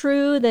more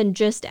true, then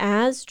just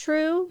as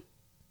true.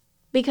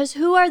 Because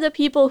who are the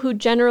people who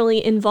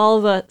generally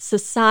involve a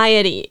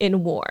society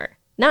in war?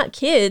 Not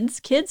kids.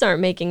 Kids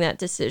aren't making that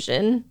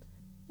decision.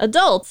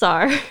 Adults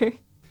are.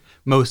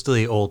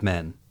 Mostly old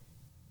men.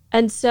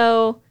 And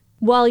so,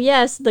 while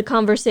yes, the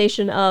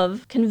conversation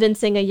of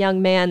convincing a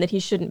young man that he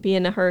shouldn't be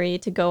in a hurry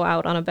to go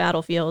out on a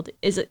battlefield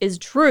is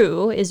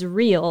true, is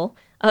real,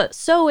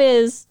 so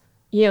is,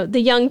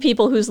 the young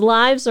people whose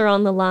lives are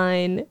on the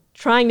line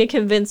trying to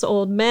convince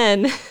old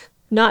men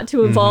not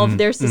to involve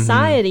their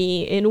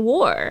society in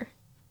war.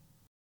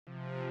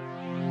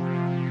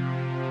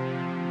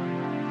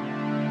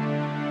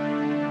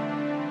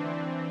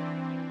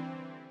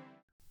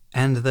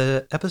 And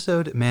the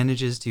episode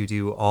manages to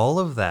do all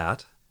of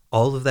that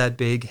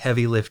big,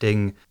 heavy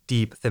lifting,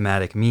 deep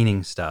thematic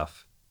meaning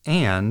stuff.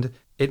 And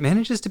it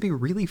manages to be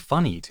really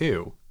funny,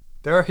 too.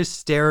 There are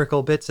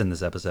hysterical bits in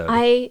this episode.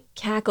 I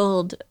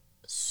cackled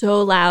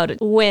so loud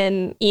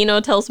when Ino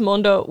tells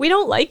Mondo, "We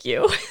don't like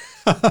you."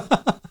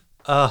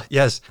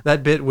 Yes,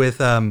 that bit with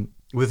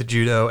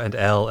Judo and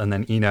Elle and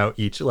then Ino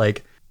each,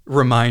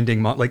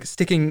 reminding,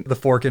 sticking the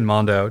fork in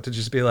Mondo to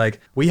just be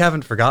like, "We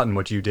haven't forgotten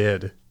what you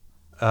did."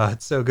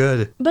 It's so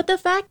good. But the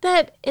fact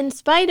that, in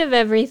spite of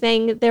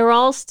everything, they're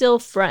all still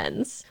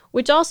friends,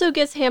 which also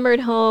gets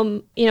hammered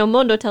home.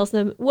 Mondo tells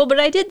them, "Well, but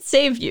I did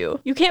save you.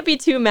 You can't be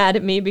too mad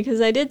at me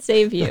because I did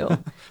save you."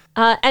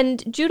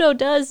 And Judo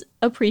does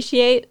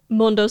appreciate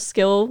Mondo's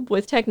skill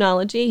with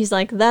technology. He's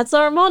like, "That's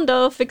our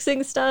Mondo,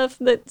 fixing stuff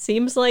that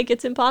seems like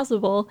it's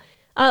impossible."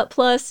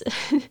 Plus,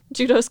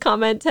 Judo's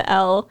comment to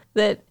Elle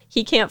that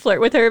he can't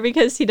flirt with her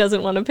because he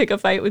doesn't want to pick a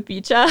fight with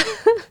Bicha.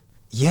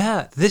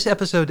 Yeah, this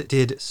episode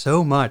did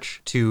so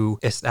much to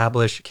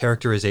establish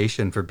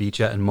characterization for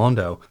Bicha and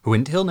Mondo, who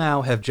until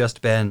now have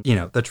just been,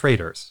 the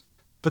traitors.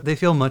 But they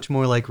feel much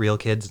more like real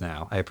kids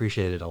now. I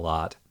appreciate it a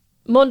lot.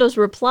 Mondo's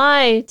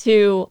reply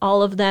to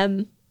all of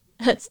them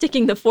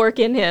sticking the fork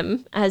in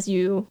him, as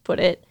you put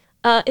it,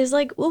 is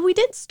like, "Well, we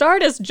did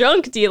start as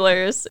junk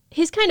dealers."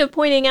 He's kind of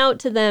pointing out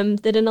to them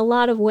that in a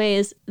lot of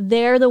ways,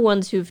 they're the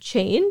ones who've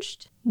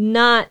changed,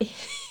 not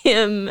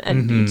him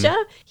and Bicha.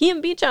 He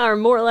and Bicha are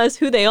more or less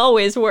who they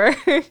always were.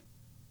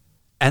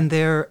 And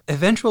their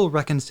eventual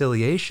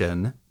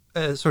reconciliation,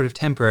 sort of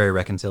temporary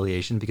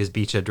reconciliation, because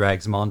Bicha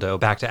drags Mondo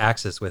back to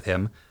Axis with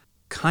him,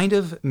 kind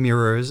of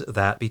mirrors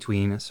that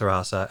between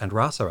Sarasa and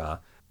Rasara.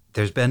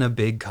 There's been a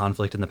big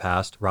conflict in the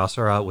past.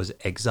 Rasara was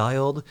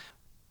exiled.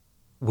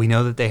 We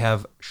know that they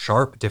have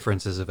sharp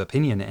differences of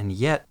opinion, and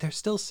yet they're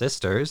still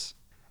sisters.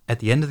 At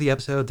the end of the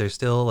episode, they're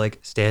still,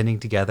 standing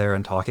together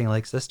and talking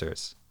like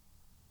sisters.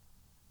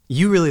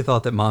 You really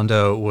thought that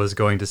Mondo was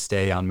going to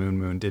stay on Moon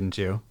Moon, didn't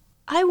you?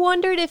 I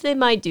wondered if they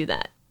might do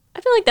that.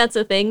 I feel like that's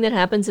a thing that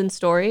happens in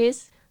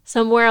stories.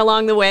 Somewhere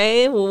along the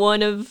way,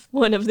 one of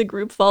the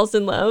group falls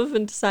in love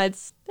and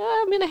decides,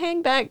 I'm going to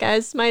hang back,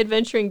 guys. My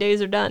adventuring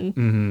days are done.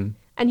 Mm-hmm.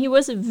 And he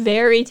was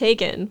very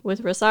taken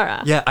with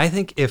Rasara. Yeah, I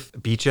think if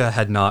Bicha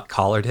had not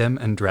collared him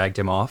and dragged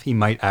him off, he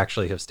might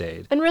actually have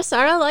stayed. And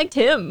Rasara liked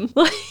him.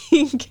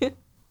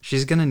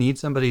 She's going to need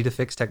somebody to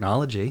fix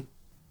technology.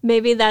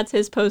 Maybe that's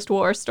his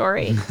post-war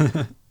story.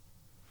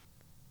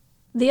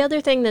 The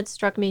other thing that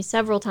struck me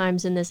several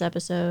times in this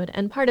episode,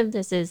 and part of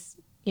this is,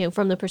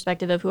 from the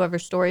perspective of whoever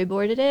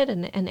storyboarded it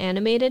and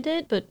animated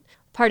it, but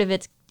part of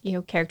it's,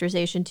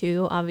 characterization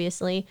too,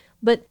 obviously.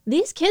 But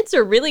these kids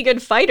are really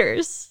good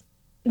fighters.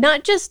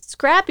 Not just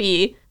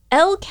scrappy.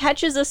 Elle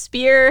catches a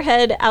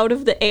spearhead out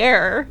of the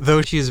air.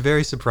 Though she is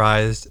very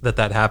surprised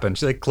that happened.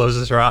 She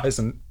closes her eyes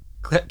and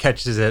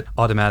catches it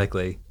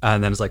automatically.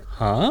 And then is like,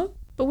 huh?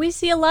 But we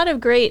see a lot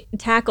of great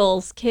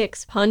tackles,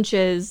 kicks,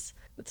 punches,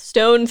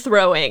 stone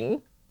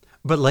throwing.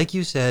 But like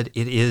you said,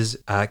 it is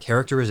a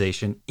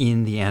characterization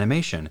in the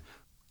animation.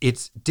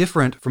 It's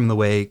different from the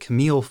way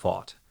Camille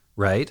fought,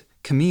 right?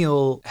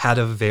 Camille had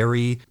a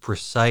very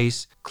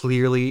precise,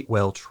 clearly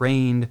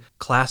well-trained,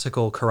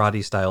 classical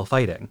karate-style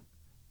fighting.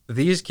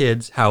 These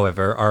kids,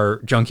 however,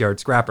 are junkyard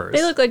scrappers.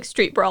 They look like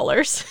street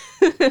brawlers.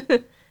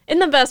 In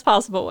the best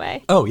possible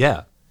way. Oh,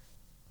 yeah.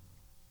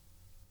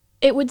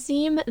 It would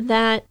seem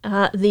that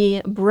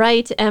the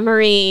bright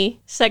Emery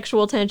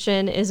sexual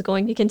tension is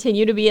going to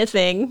continue to be a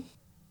thing.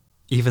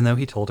 Even though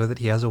he told her that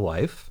he has a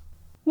wife?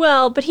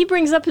 Well, but he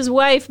brings up his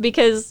wife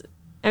because,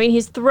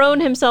 he's thrown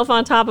himself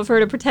on top of her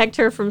to protect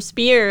her from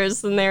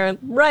spears, and they're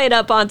right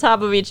up on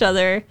top of each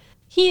other.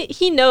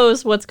 He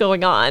knows what's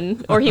going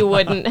on, or he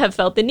wouldn't have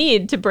felt the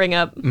need to bring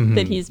up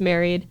that he's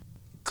married.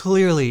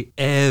 Clearly,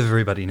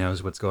 everybody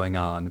knows what's going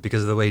on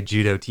because of the way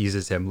Judo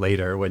teases him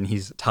later when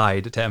he's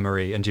tied to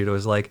Emery, and Judo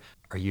is like,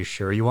 "Are you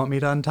sure you want me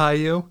to untie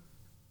you?"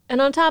 And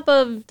on top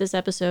of this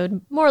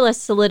episode, more or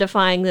less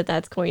solidifying that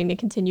that's going to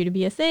continue to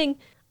be a thing,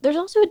 there's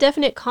also a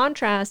definite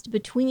contrast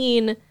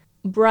between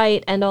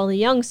Bright and all the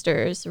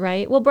youngsters,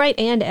 right? Well, Bright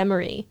and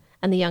Emery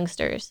and the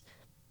youngsters.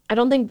 I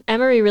don't think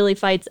Emery really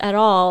fights at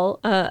all.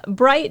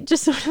 Bright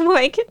just sort of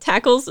like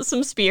tackles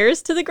some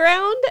spears to the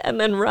ground and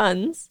then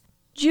runs.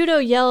 Judo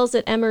yells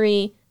at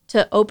Emery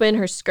to open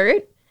her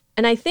skirt.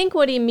 And I think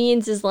what he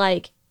means is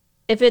like,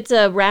 if it's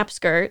a wrap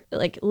skirt,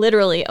 like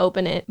literally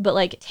open it, but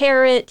like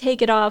tear it,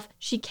 take it off.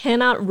 She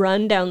cannot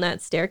run down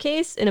that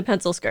staircase in a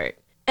pencil skirt.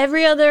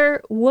 Every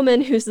other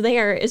woman who's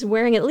there is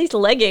wearing at least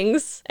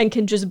leggings and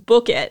can just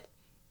book it.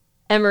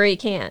 Emery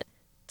can't.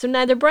 So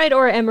neither Bright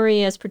or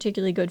Emery is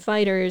particularly good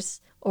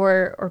fighters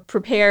or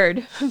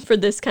prepared for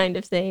this kind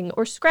of thing,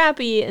 or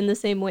scrappy in the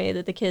same way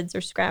that the kids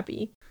are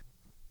scrappy.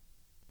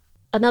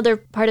 Another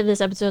part of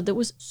this episode that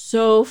was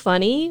so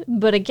funny,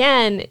 but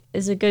again,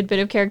 is a good bit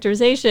of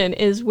characterization,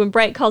 is when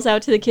Bright calls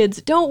out to the kids,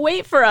 "Don't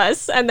wait for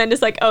us!" And then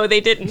it's like, oh,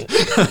 they didn't.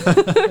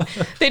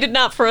 They did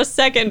not for a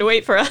second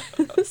wait for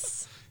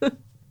us.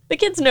 The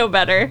kids know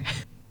better.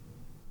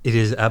 It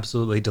is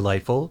absolutely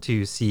delightful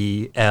to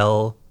see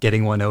Elle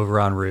getting one over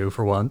on Rue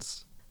for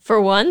once. For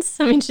once?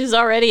 I mean, she's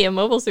already a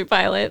mobile suit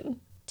pilot.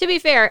 To be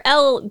fair,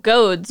 Elle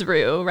goads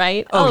Rue,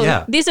 right? Oh,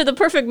 yeah. These are the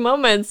perfect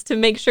moments to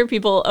make sure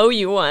people owe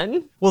you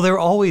one. Well, they're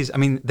always, I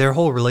mean, their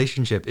whole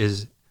relationship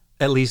is,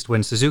 at least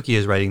when Suzuki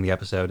is writing the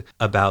episode,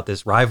 about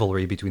this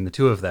rivalry between the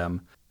two of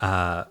them,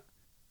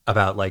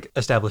 about like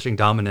establishing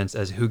dominance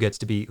as who gets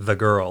to be the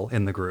girl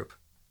in the group.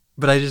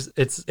 But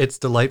it's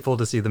delightful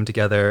to see them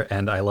together,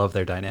 and I love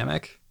their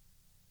dynamic.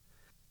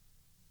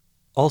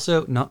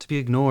 Also, not to be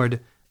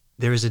ignored,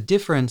 there is a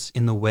difference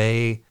in the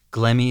way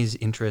Glemmy's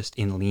interest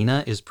in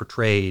Lena is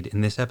portrayed in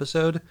this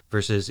episode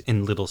versus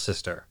in Little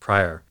Sister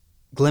prior.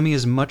 Glemmy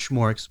is much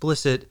more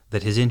explicit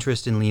that his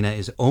interest in Lena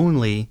is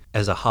only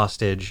as a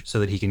hostage so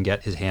that he can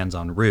get his hands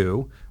on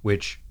Rue,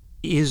 which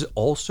is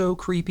also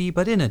creepy,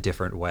 but in a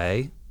different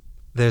way.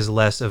 There's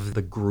less of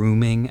the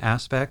grooming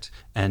aspect,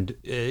 and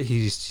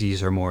he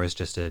sees her more as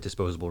just a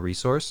disposable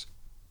resource.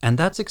 And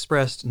that's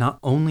expressed not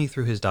only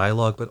through his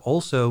dialogue, but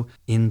also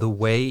in the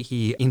way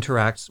he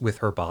interacts with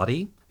her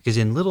body. Because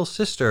in Little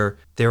Sister,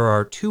 there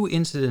are two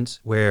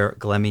incidents where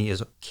Glemmy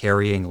is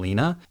carrying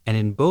Lena, and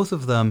in both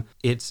of them,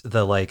 it's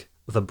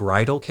the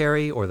bridal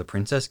carry or the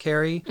princess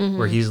carry,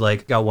 where he's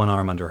like got one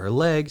arm under her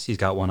legs, he's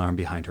got one arm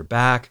behind her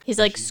back. He's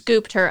like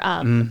scooped her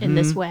up in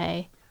this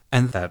way.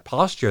 And that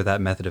posture,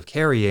 that method of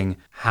carrying,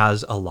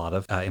 has a lot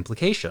of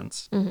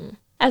implications. Mm-hmm.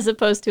 As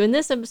opposed to in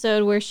this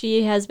episode where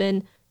she has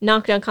been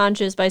knocked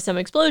unconscious by some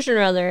explosion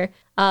or other,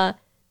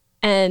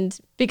 and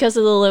because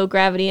of the low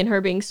gravity and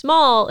her being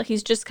small,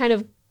 he's just kind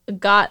of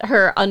got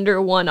her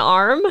under one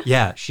arm.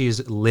 Yeah,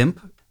 she's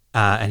limp,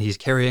 and he's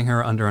carrying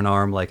her under an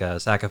arm like a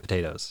sack of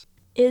potatoes.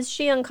 Is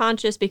she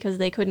unconscious because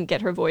they couldn't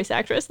get her voice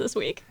actress this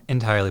week?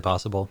 Entirely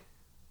possible.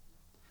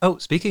 Oh,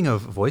 speaking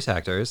of voice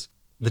actors,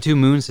 the two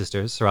Moon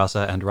sisters,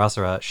 Sarasa and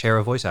Rasara, share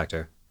a voice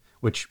actor,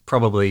 which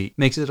probably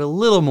makes it a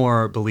little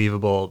more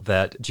believable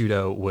that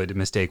Judo would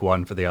mistake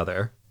one for the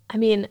other. I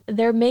mean,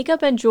 their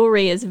makeup and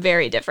jewelry is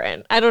very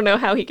different. I don't know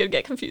how he could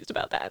get confused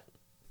about that.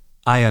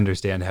 I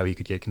understand how he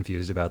could get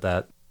confused about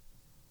that.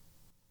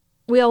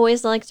 We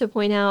always like to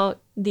point out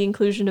the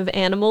inclusion of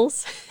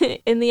animals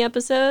in the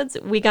episodes.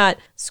 We got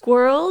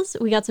squirrels,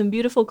 we got some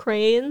beautiful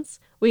cranes,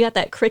 we got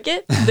that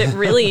cricket that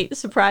really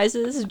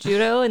surprises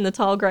Judo in the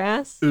tall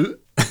grass.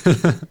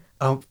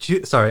 Oh,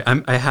 sorry,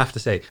 I have to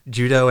say,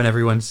 Judo and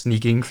everyone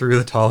sneaking through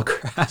the tall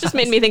grass. Just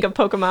made me think of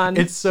Pokemon.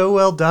 It's so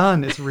well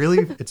done. It's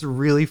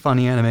really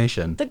funny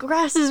animation. The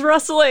grass is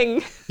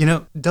rustling. You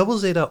know, Double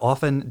Zeta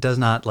often does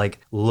not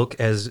look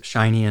as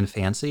shiny and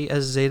fancy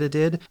as Zeta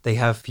did. They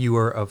have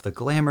fewer of the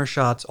glamour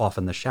shots.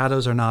 Often the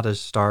shadows are not as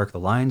stark. The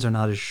lines are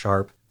not as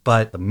sharp.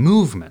 But the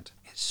movement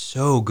is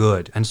so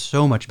good and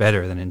so much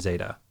better than in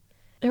Zeta.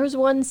 There was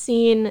one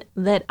scene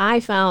that I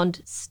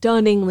found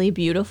stunningly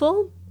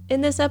beautiful in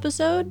this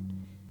episode,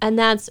 and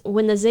that's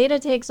when the Zeta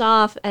takes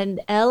off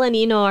and Elle and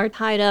Ino are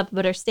tied up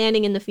but are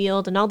standing in the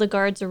field and all the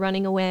guards are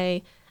running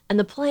away and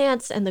the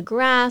plants and the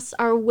grass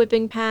are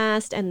whipping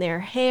past and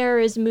their hair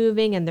is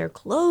moving and their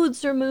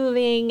clothes are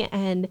moving,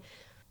 and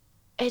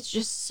it's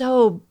just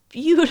so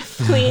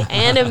beautifully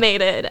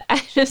animated.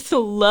 I just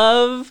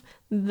love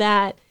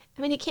that.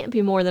 I mean, it can't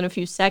be more than a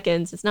few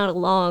seconds. It's not a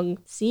long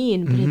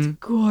scene, but it's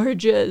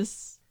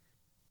gorgeous.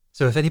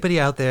 So if anybody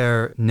out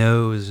there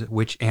knows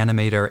which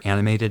animator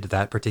animated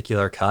that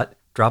particular cut,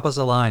 drop us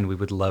a line. We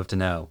would love to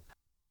know.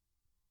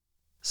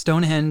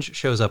 Stonehenge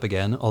shows up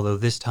again, although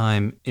this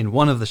time in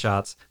one of the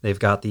shots, they've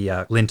got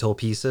the lintel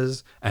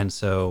pieces, and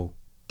so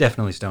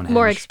definitely Stonehenge.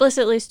 More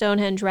explicitly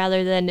Stonehenge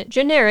rather than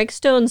generic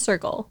stone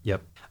circle.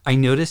 Yep. I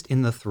noticed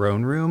in the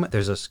throne room,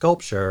 there's a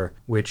sculpture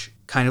which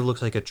kind of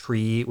looks like a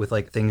tree with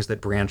things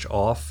that branch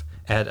off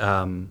at,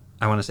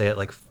 I want to say at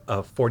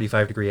a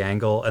 45-degree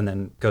angle and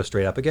then go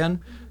straight up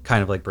again,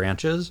 kind of like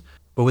branches.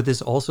 But what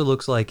this also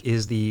looks like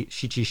is the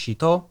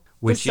Shichishito,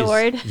 which the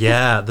sword. is,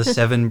 yeah, the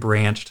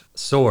 7-branched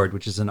sword,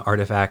 which is an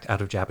artifact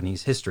out of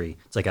Japanese history.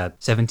 It's like a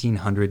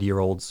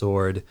 1700-year-old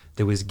sword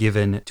that was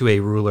given to a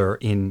ruler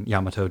in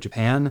Yamato,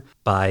 Japan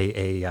by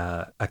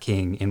a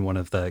king in one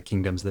of the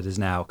kingdoms that is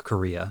now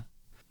Korea.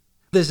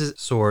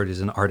 sword is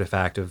an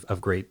artifact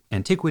of great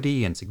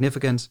antiquity and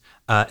significance.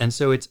 And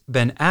so it's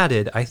been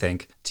added, I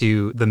think,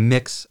 to the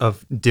mix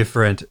of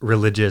different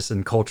religious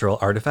and cultural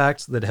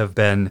artifacts that have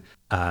been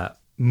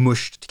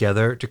mushed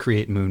together to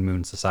create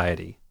Moon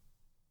Society.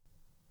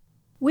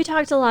 We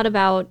talked a lot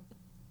about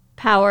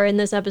power in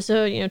this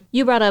episode.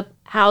 You brought up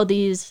how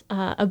these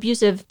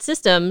abusive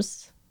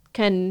systems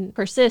can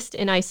persist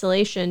in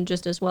isolation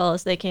just as well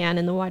as they can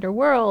in the wider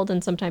world,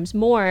 and sometimes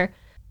more.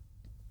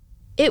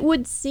 It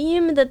would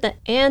seem that the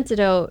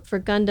antidote for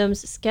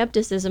Gundam's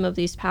skepticism of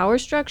these power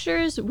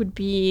structures would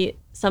be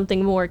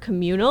something more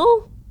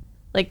communal,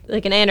 like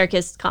an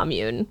anarchist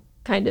commune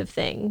kind of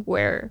thing,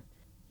 where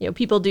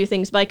people do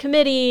things by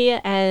committee,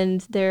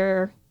 and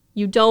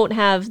you don't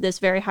have this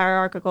very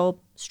hierarchical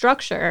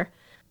structure.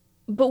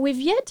 But we've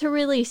yet to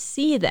really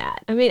see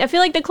that. I mean, I feel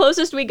like the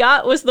closest we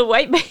got was the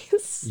white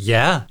base.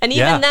 Yeah. And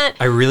even that...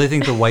 I really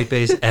think the white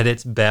base at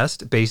its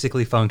best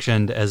basically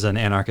functioned as an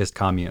anarchist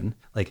commune.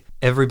 Like,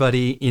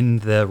 everybody in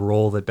the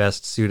role that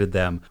best suited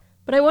them.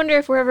 But I wonder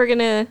if we're ever going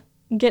to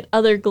get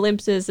other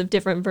glimpses of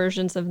different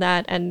versions of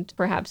that, and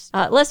perhaps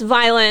less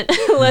violent,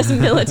 less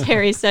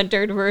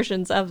military-centered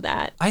versions of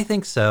that. I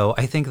think so.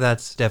 I think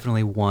that's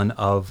definitely one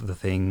of the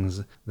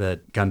things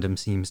that Gundam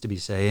seems to be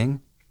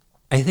saying.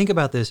 I think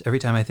about this every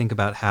time I think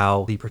about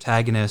how the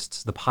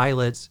protagonists, the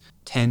pilots,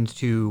 tend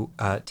to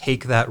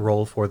take that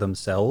role for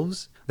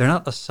themselves. They're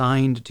not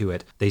assigned to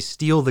it. They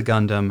steal the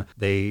Gundam,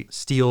 they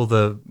steal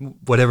the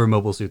whatever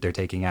mobile suit they're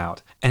taking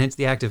out. And it's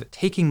the act of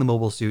taking the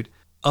mobile suit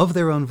of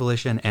their own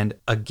volition and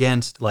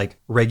against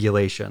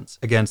regulations,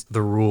 against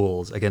the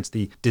rules, against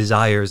the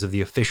desires of the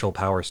official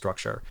power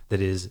structure that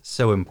is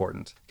so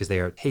important, because they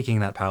are taking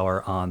that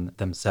power on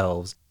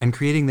themselves and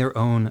creating their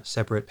own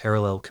separate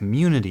parallel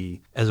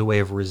community as a way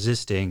of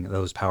resisting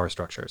those power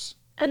structures.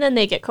 And then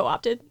they get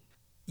co-opted.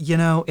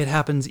 It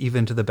happens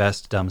even to the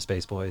best dumb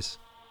space boys.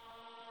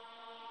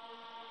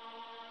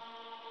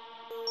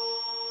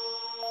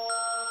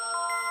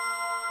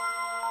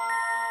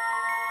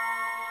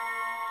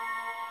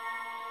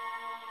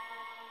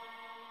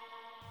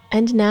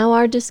 And now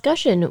our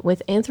discussion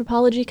with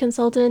anthropology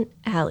consultant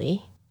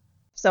Allie.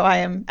 So I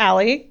am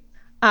Allie.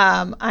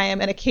 I am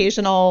an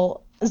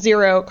occasional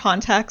Zero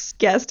Context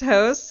guest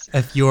host.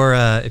 If you're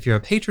a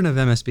patron of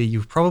MSB,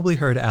 you've probably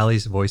heard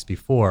Allie's voice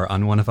before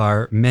on one of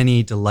our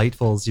many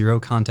delightful Zero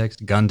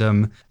Context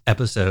Gundam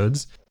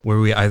episodes, where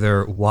we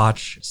either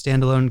watch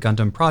standalone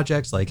Gundam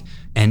projects like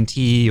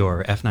NT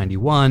or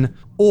F91,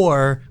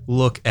 or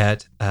look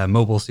at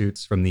mobile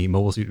suits from the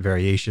Mobile Suit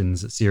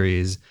Variations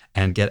series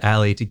and get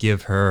Allie to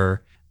give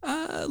her,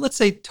 let's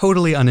say,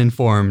 totally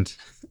uninformed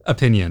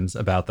opinions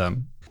about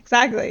them.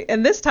 Exactly.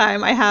 And this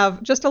time I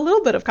have just a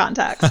little bit of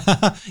context.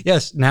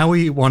 Yes, now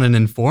we want an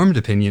informed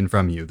opinion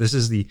from you. This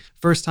is the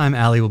first time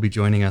Allie will be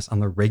joining us on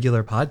the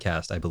regular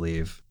podcast, I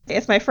believe.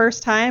 It's my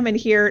first time, and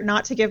here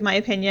not to give my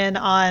opinion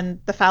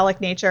on the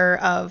phallic nature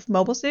of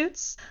mobile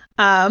suits,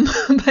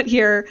 but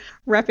here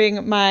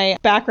repping my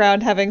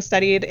background having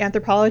studied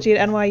anthropology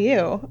at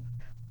NYU.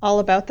 All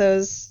about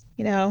those,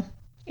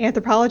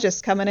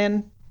 anthropologists coming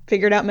in,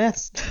 figured out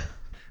myths.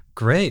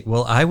 Great.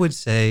 Well, I would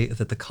say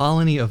that the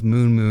colony of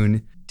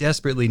Moon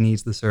desperately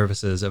needs the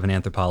services of an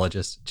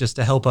anthropologist just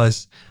to help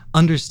us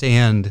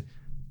understand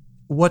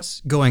what's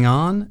going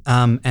on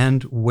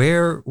and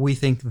where we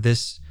think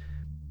this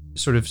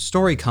sort of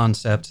story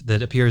concept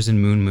that appears in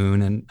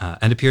Moon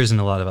and appears in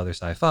a lot of other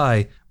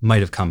sci-fi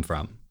might have come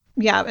from.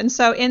 Yeah, and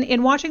so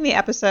in watching the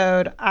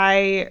episode,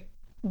 I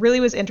really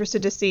was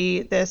interested to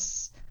see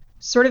this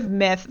sort of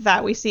myth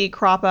that we see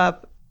crop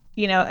up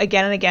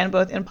again and again,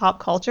 both in pop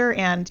culture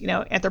and,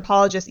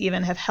 anthropologists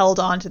even have held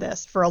on to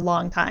this for a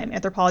long time.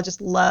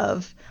 Anthropologists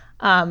love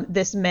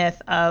this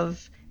myth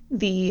of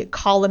the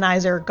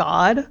colonizer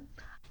god,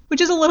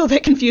 which is a little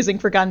bit confusing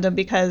for Gundam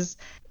because,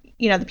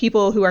 the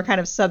people who are kind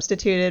of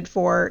substituted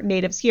for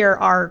natives here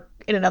are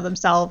in and of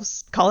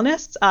themselves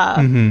colonists.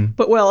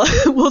 But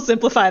we'll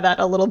simplify that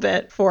a little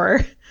bit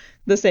for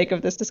the sake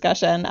of this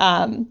discussion.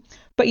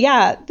 But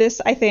yeah,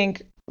 this, I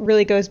think,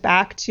 really goes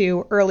back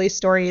to early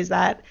stories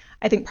that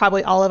I think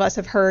probably all of us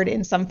have heard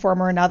in some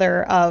form or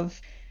another of,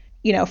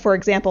 for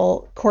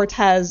example,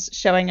 Cortez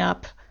showing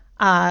up,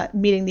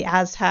 meeting the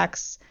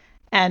Aztecs,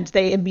 and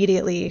they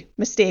immediately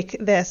mistake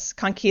this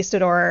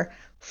conquistador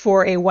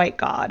for a white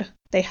god.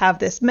 They have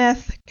this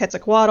myth,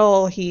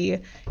 Quetzalcoatl, he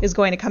is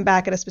going to come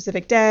back at a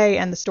specific day,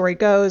 and the story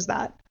goes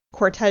that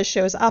Cortez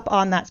shows up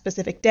on that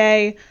specific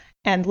day,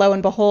 and lo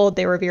and behold,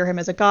 they revere him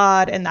as a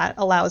god, and that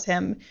allows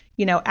him,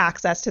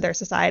 access to their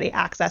society,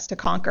 access to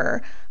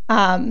conquer.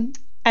 And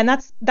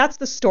that's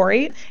the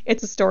story.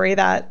 It's a story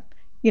that,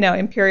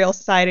 imperial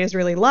society has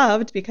really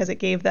loved because it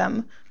gave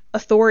them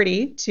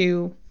authority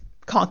to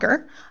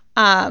conquer.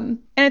 And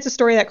it's a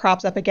story that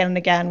crops up again and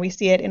again. We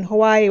see it in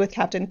Hawaii with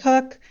Captain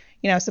Cook,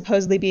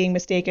 supposedly being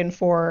mistaken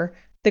for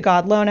the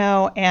god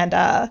Lono, and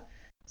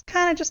it's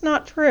kind of just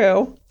not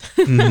true.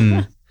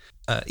 Mm-hmm.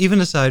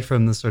 Even aside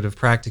from the sort of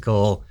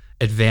practical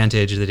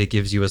advantage that it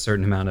gives you a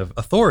certain amount of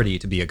authority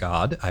to be a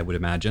god, I would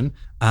imagine,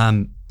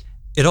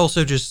 it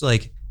also just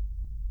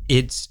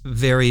it's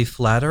very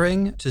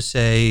flattering to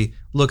say,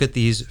 look at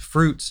these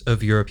fruits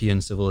of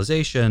European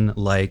civilization,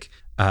 like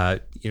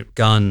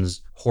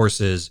guns,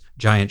 horses,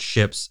 giant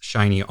ships,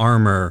 shiny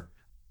armor.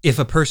 If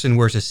a person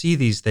were to see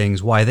these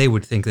things, why they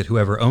would think that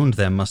whoever owned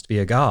them must be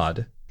a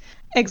god.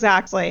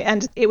 Exactly.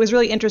 And it was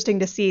really interesting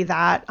to see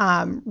that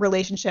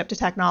relationship to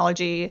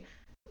technology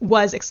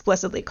was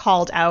explicitly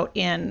called out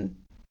in,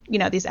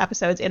 these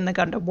episodes in the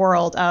Gundam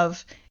world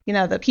of,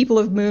 the people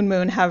of Moon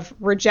Moon have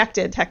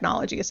rejected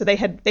technology. So they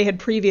had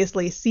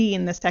previously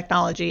seen this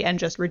technology and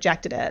just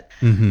rejected it.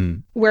 Mm-hmm.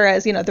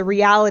 Whereas, the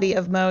reality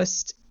of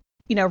most,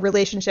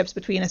 relationships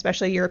between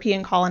especially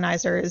European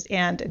colonizers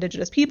and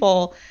indigenous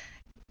people,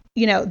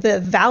 the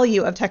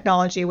value of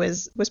technology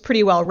was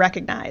pretty well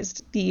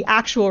recognized. The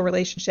actual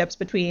relationships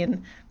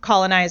between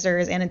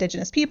colonizers and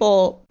indigenous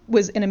people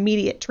was an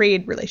immediate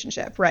trade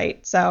relationship,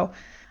 right? So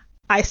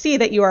I see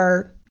that you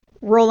are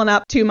rolling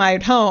up to my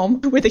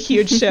home with a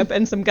huge ship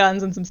and some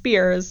guns and some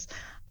spears,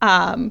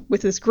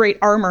 with this great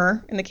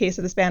armor in the case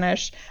of the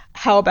Spanish.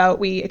 How about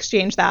we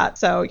exchange that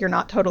so you're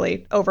not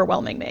totally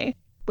overwhelming me?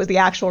 Was the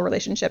actual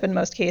relationship in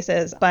most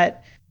cases.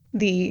 But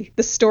the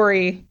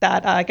story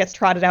that gets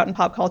trotted out in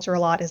pop culture a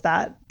lot is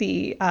that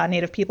the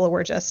native people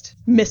were just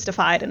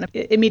mystified and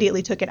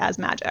immediately took it as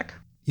magic.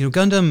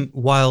 Gundam,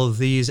 while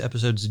these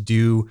episodes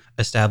do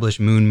establish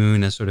Moon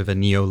Moon as sort of a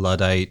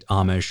neo-Luddite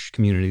Amish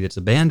community that's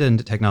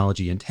abandoned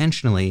technology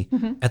intentionally,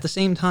 at the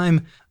same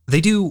time, they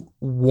do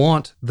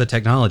want the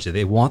technology.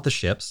 They want the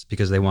ships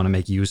because they want to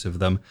make use of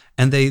them.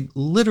 And they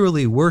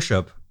literally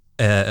worship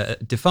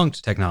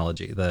defunct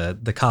technology, the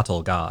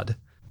Katal god.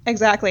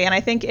 Exactly. And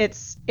I think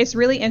it's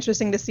really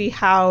interesting to see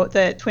how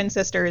the twin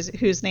sisters,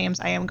 whose names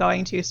I am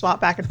going to swap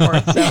back and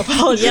forth, so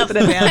apologies in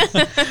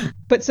advance.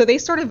 But so they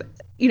sort of,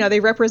 they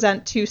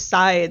represent two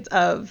sides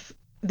of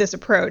this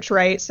approach,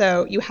 right?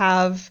 So you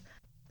have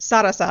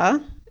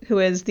Sarasa, who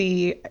is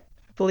I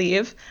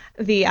believe,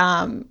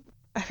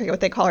 I forget what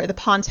they call her, the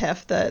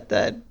pontiff,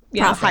 the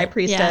high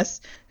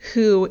priestess,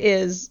 who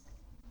is,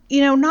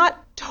 not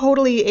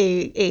totally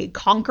a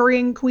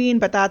conquering queen,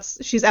 but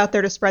she's out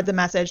there to spread the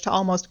message, to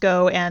almost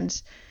go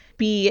and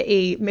be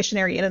a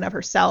missionary in and of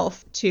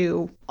herself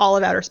to all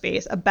of outer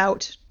space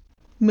about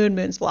Moon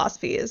Moon's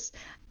philosophies.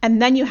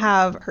 And then you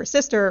have her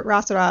sister,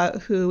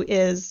 Rasara, who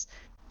is,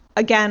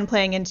 again,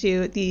 playing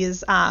into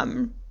these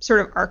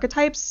sort of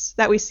archetypes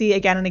that we see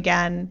again and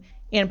again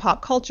in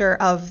pop culture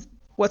of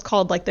what's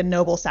called like the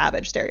noble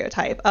savage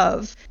stereotype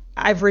of,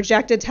 I've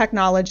rejected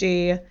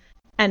technology,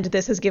 and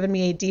this has given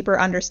me a deeper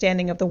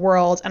understanding of the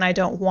world, and I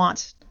don't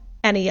want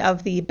any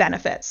of the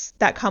benefits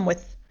that come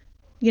with,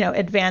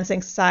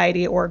 advancing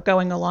society or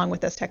going along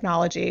with this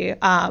technology.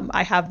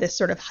 I have this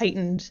sort of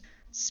heightened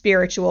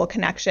spiritual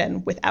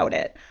connection without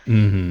it.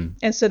 Mm-hmm.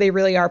 And so they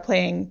really are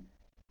playing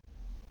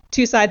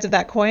two sides of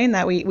that coin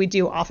that we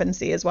do often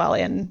see as well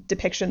in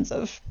depictions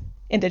of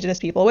indigenous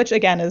people, which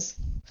again is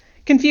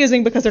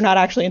confusing because they're not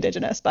actually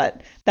indigenous,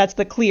 but that's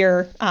the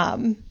clear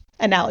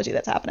analogy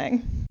that's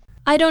happening.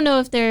 I don't know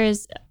if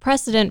there's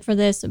precedent for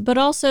this, but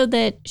also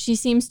that she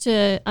seems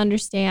to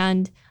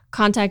understand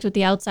contact with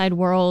the outside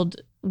world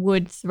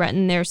would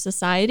threaten their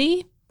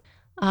society.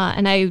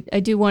 And I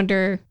do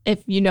wonder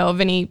if you know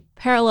of any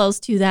parallels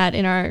to that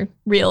in our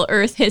real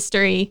Earth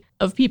history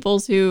of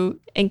peoples who,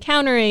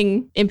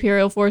 encountering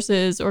imperial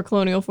forces or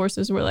colonial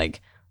forces, were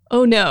like,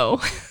 oh no,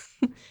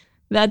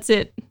 that's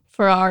it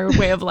for our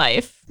way of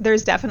life.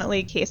 There's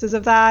definitely cases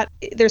of that.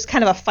 There's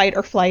kind of a fight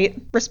or flight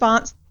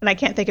response. And I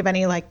can't think of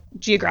any like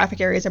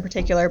geographic areas in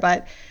particular,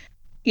 but,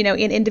 in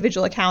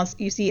individual accounts,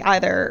 you see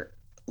either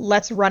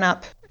let's run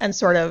up and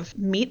sort of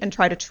meet and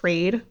try to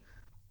trade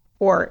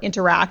or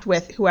interact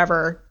with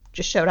whoever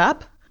just showed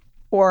up,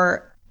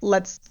 or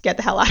let's get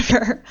the hell out of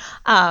here.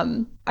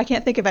 I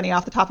can't think of any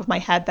off the top of my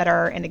head that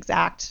are an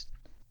exact,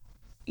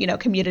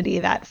 community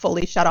that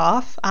fully shut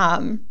off.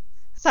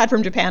 Aside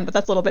from Japan, but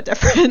that's a little bit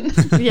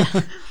different.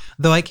 Yeah.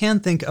 Though I can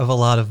think of a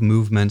lot of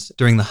movements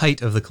during the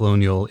height of the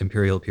colonial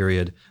imperial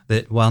period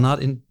that, while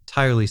not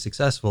entirely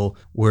successful,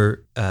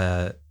 were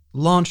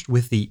launched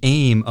with the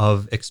aim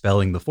of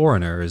expelling the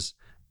foreigners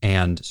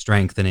and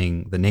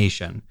strengthening the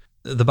nation.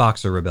 The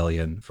Boxer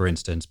Rebellion, for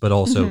instance, but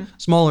also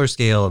smaller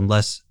scale and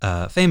less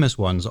famous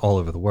ones all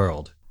over the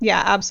world.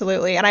 Yeah,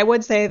 absolutely. And I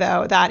would say,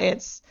 though, that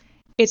it's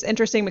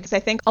interesting because I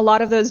think a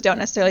lot of those don't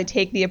necessarily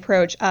take the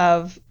approach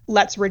of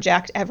let's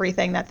reject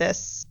everything that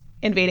this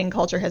invading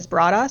culture has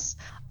brought us.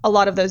 A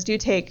lot of those do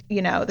take,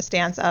 the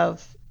stance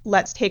of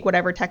let's take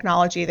whatever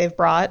technology they've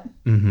brought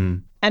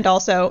and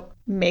also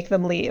make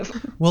them leave.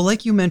 Well,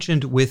 like you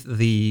mentioned with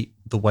the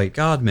white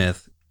god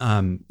myth,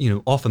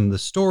 often the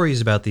stories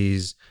about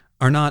these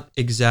are not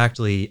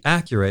exactly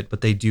accurate,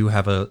 but they do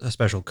have a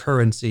special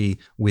currency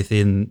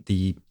within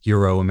the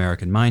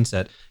Euro-American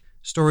mindset.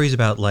 Stories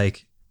about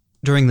like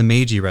during the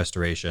Meiji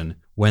Restoration,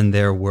 when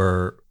there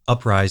were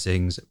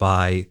uprisings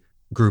by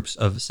groups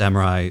of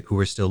samurai who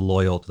were still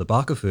loyal to the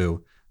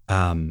Bakufu,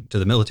 to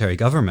the military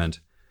government,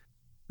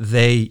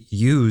 they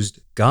used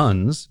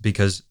guns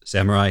because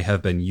samurai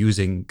have been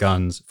using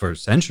guns for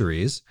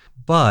centuries,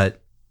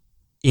 but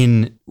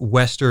in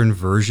Western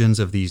versions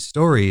of these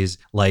stories,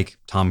 like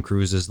Tom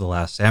Cruise's The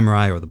Last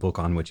Samurai or the book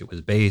on which it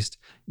was based,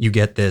 you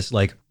get this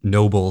like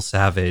noble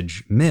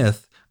savage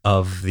myth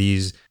of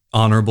these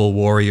honorable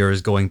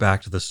warriors going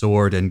back to the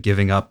sword and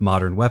giving up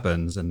modern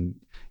weapons and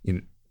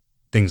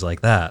things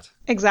like that.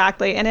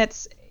 Exactly. And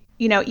it's,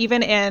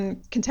 even in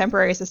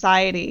contemporary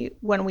society,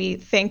 when we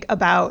think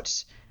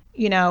about,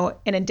 an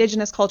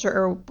indigenous culture,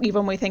 or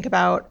even when we think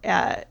about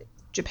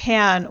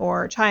Japan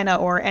or China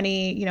or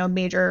any,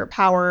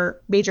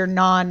 major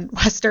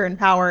non-Western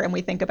power, and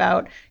we think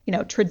about,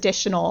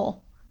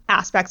 traditional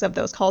aspects of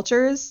those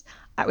cultures,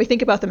 we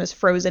think about them as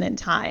frozen in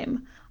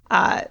time.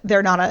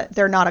 They're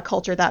not a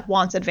culture that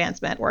wants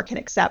advancement or can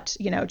accept,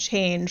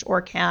 change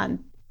or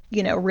can,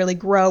 really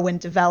grow and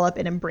develop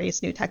and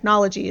embrace new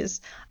technologies,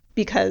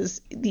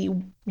 because the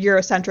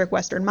Eurocentric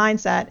Western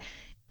mindset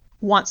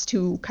wants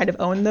to kind of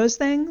own those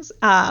things.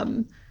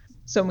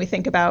 So when we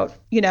think about,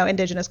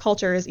 indigenous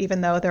cultures,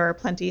 even though there are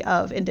plenty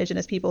of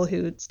indigenous people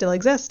who still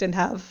exist and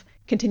have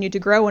continued to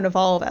grow and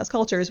evolve as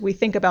cultures, we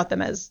think about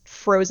them as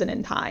frozen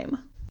in time.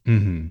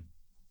 Mm-hmm.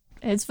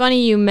 It's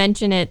funny you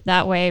mention it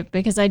that way,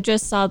 because I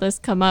just saw this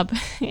come up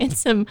in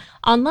some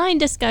online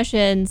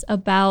discussions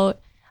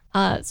about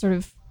sort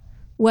of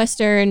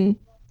Western,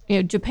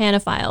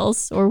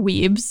 Japanophiles or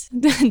weebs,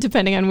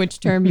 depending on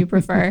which term you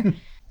prefer,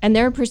 and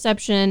their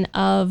perception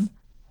of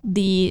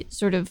the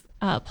sort of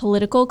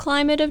political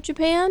climate of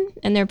Japan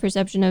and their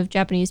perception of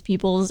Japanese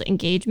people's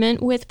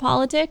engagement with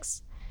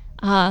politics.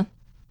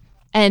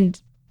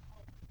 And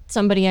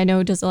somebody I know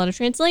who does a lot of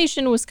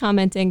translation was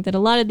commenting that a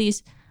lot of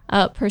these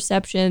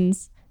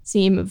perceptions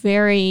seem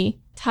very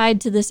tied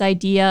to this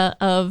idea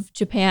of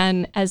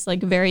Japan as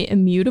like very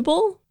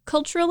immutable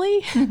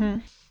culturally,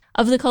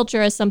 of the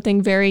culture as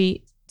something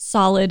very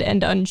solid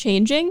and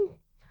unchanging,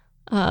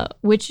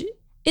 which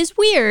is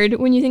weird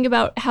when you think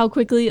about how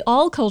quickly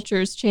all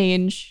cultures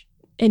change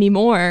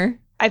anymore.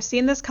 I've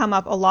seen this come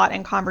up a lot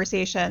in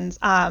conversations,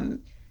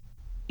 around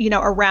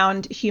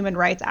human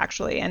rights,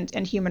 actually,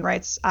 and human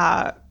rights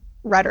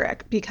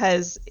rhetoric,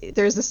 because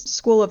there's this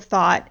school of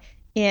thought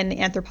in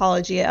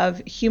anthropology of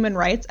human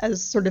rights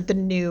as sort of the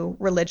new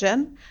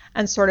religion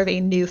and sort of a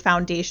new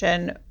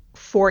foundation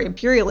for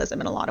imperialism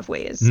in a lot of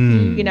ways.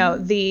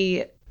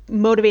 The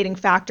motivating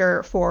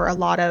factor for a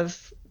lot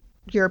of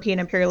European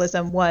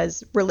imperialism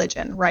was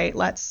religion, right?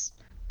 Let's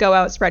go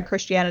out, spread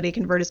Christianity,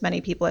 convert as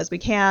many people as we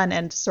can,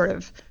 and sort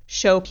of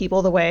show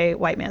people the way,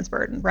 white man's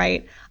burden,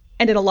 right?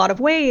 And in a lot of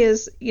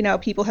ways,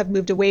 people have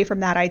moved away from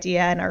that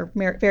idea and are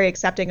very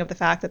accepting of the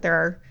fact that there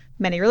are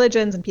many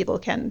religions and people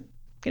can,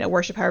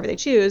 worship however they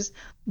choose.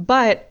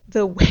 But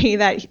the way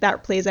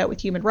that plays out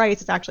with human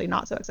rights is actually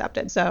not so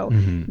accepted. So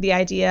the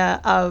idea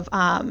of,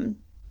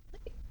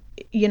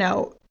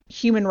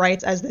 human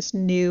rights as this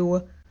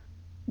new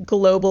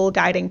global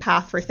guiding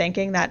path for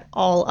thinking that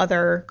all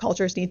other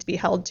cultures need to be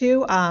held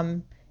to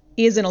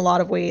is in a lot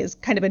of ways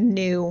kind of a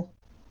new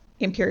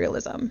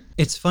imperialism.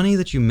 It's funny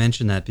that you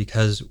mention that,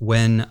 because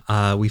when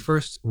we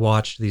first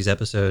watched these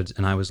episodes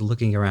and I was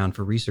looking around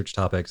for research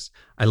topics,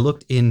 I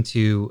looked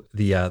into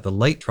the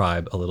Light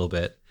Tribe a little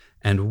bit.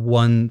 And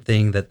one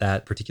thing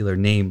that particular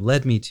name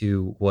led me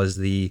to was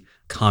the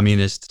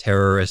communist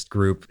terrorist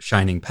group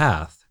Shining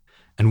Path.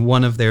 And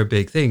one of their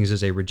big things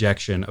is a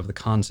rejection of the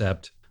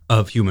concept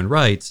of human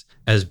rights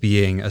as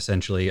being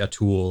essentially a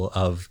tool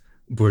of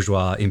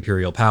bourgeois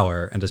imperial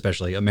power, and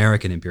especially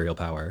American imperial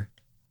power.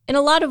 In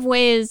a lot of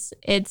ways,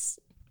 it's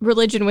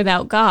religion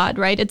without God,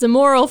 right? It's a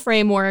moral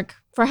framework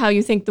for how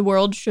you think the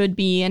world should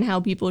be and how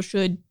people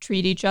should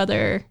treat each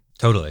other.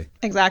 Totally.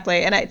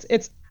 Exactly. And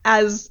it's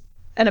as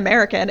an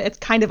American, it's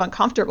kind of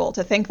uncomfortable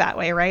to think that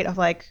way, right? Of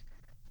like,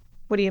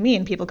 what do you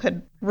mean people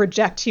could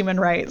reject human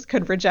rights,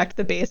 could reject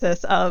the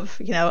basis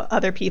of,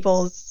 other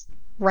people's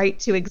right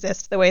to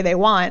exist the way they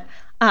want?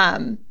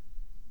 But,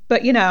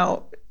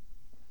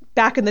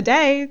 back in the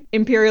day,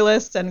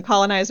 imperialists and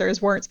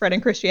colonizers weren't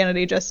spreading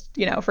Christianity just,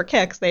 for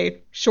kicks.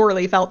 They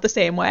surely felt the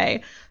same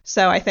way.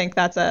 So I think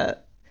that's a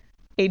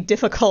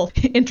difficult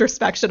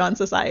introspection on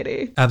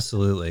society.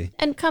 Absolutely.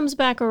 And comes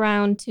back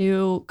around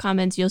to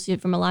comments you'll see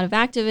from a lot of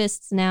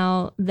activists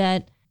now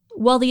that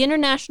while the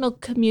international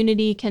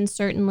community can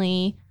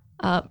certainly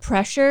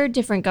pressure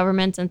different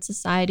governments and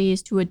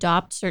societies to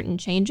adopt certain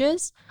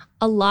changes,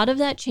 a lot of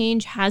that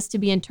change has to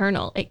be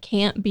internal. It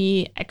can't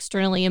be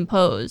externally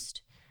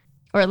imposed.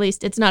 Or at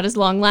least it's not as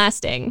long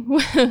lasting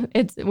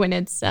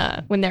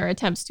when there are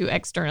attempts to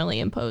externally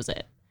impose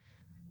it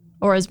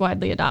or as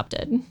widely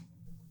adopted.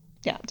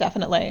 Yeah,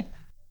 definitely.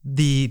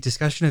 The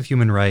discussion of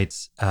human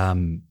rights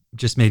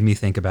just made me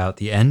think about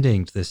the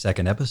ending to this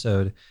second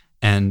episode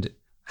and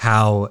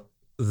how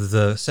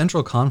the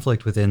central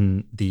conflict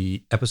within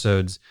the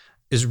episodes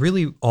is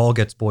really all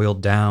gets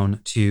boiled down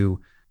to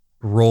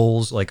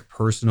Roll's like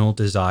personal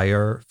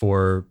desire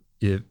for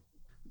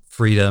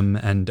freedom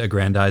and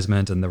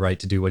aggrandizement and the right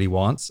to do what he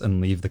wants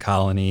and leave the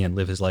colony and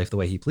live his life the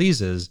way he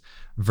pleases,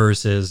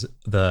 versus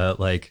the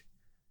like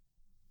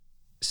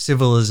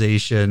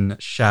civilization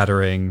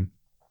shattering,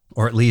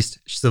 or at least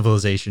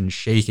civilization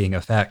shaking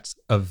effects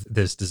of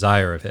this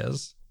desire of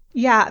his.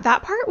 Yeah,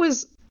 that part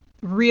was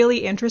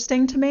really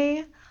interesting to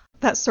me.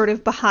 That sort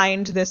of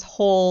behind this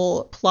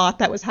whole plot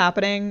that was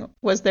happening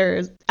was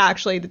there's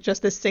actually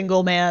just this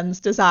single man's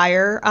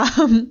desire,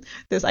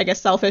 this, I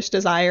guess, selfish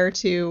desire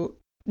to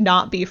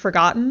not be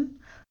forgotten.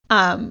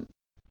 I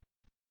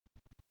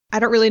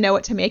don't really know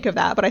what to make of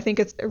that, but I think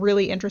it's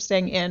really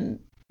interesting in,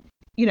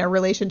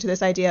 relation to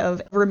this idea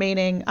of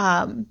remaining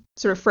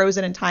sort of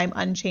frozen in time,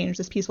 unchanged,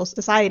 this peaceful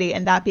society,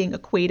 and that being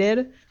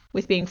equated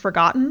with being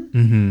forgotten.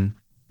 Mm-hmm.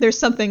 There's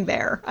something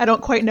there. I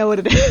don't quite know what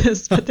it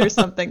is, but there's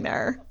something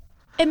there.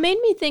 It made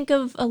me think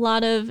of a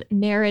lot of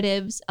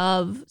narratives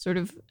of sort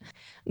of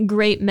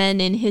great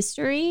men in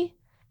history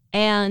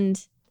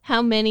and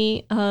how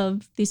many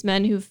of these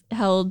men who've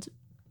held,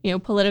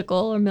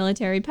 political or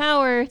military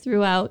power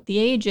throughout the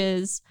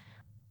ages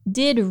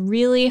did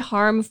really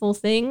harmful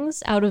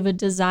things out of a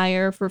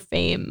desire for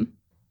fame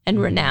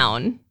and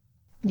renown.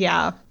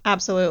 Yeah,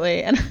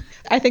 absolutely. And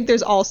I think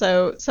there's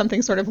also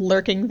something sort of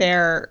lurking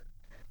there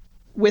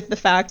with the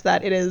fact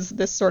that it is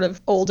this sort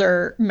of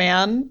older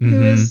man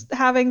who is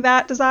having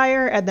that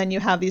desire. And then you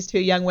have these two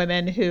young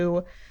women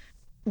who,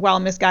 while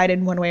misguided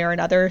in one way or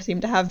another,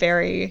 seem to have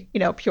very,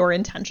 pure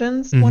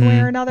intentions one way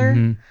or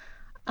another.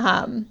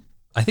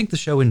 I think the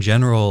show in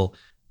general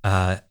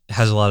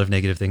has a lot of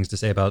negative things to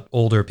say about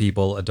older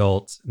people,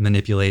 adults,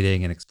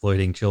 manipulating and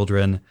exploiting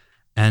children.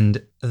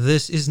 And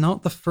this is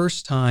not the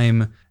first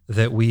time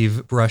that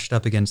we've brushed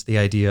up against the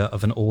idea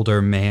of an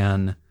older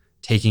man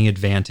taking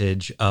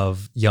advantage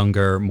of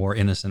younger, more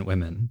innocent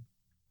women.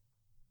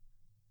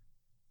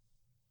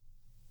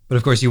 But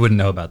of course, you wouldn't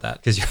know about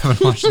that because you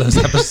haven't watched those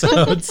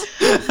episodes.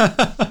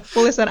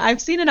 Well, listen, I've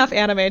seen enough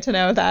anime to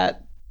know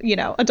that,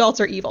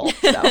 adults are evil.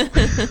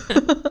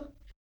 So.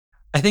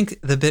 I think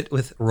the bit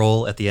with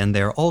Roll at the end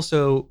there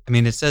also,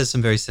 it says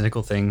some very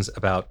cynical things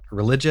about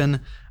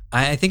religion.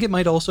 I think it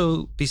might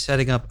also be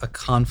setting up a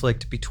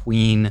conflict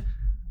between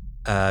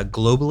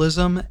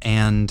globalism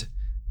and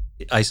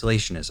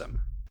isolationism.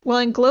 Well,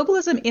 and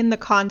globalism in the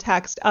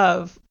context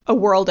of a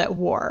world at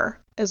war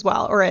as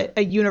well, or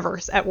a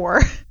universe at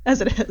war,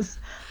 as it is.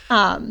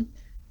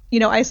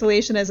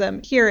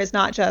 Isolationism here is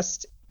not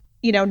just,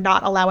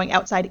 not allowing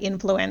outside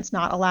influence,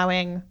 not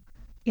allowing,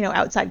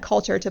 outside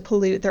culture to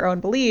pollute their own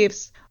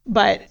beliefs,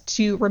 but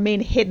to remain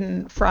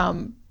hidden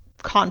from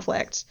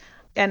conflict.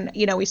 And,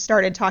 we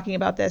started talking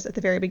about this at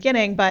the very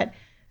beginning, but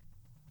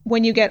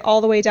when you get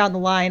all the way down the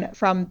line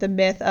from the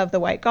myth of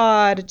the white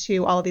god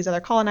to all of these other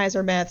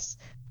colonizer myths,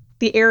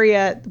 the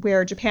area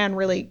where Japan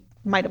really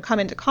might have come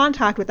into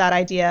contact with that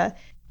idea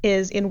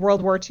is in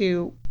World War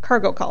II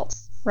cargo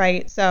cults,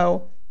 right?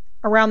 So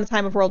around the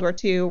time of World War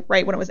II,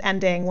 right when it was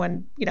ending,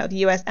 when, the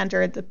U.S.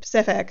 entered the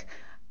Pacific,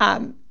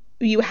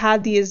 you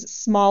had these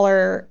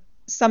smaller,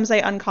 some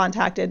say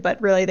uncontacted, but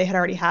really they had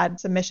already had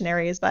some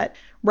missionaries, but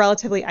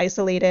relatively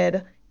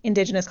isolated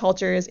indigenous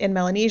cultures in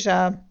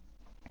Melanesia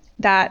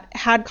that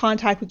had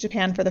contact with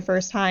Japan for the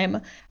first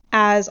time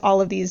as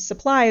all of these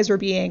supplies were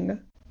being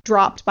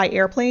dropped by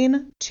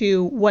airplane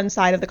to one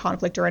side of the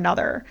conflict or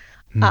another.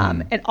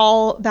 And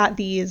all that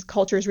these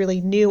cultures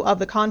really knew of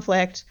the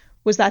conflict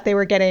was that they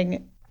were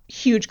getting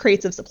huge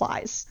crates of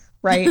supplies,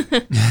 right?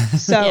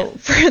 So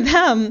for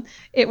them,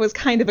 it was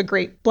kind of a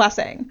great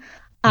blessing.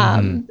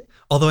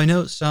 Although I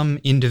know some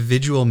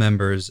individual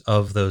members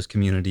of those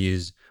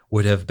communities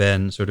would have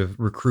been sort of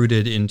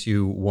recruited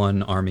into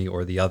one army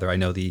or the other. I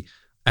know the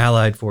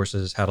Allied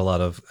forces had a lot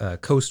of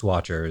coast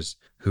watchers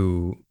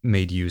who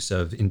made use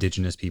of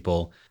indigenous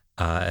people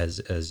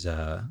as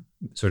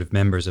sort of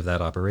members of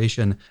that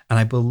operation. And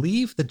I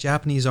believe the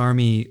Japanese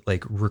army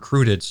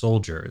recruited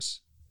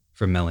soldiers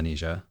from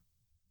Melanesia.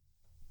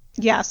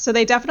 Yes, so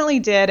they definitely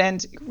did.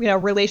 And,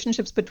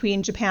 relationships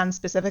between Japan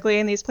specifically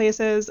in these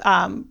places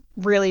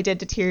really did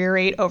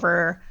deteriorate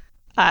over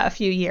a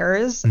few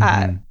years,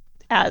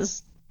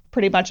 as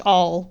pretty much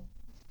all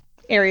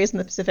areas in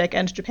the Pacific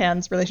and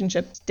Japan's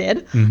relationships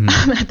did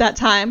at that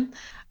time.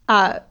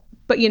 But,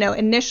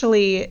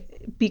 initially,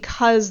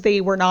 because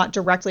they were not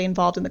directly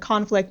involved in the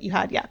conflict, you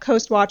had,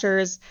 coast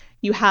watchers,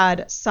 you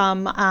had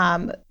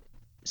some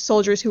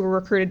soldiers who were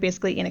recruited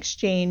basically in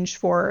exchange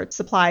for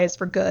supplies,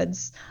 for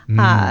goods.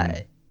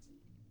 And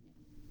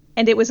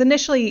it was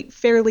initially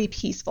fairly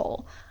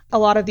peaceful. A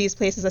lot of these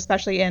places,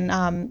 especially in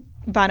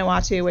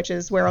Vanuatu, which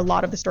is where a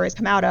lot of the stories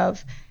come out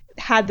of,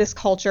 had this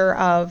culture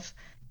of,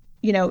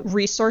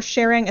 resource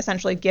sharing,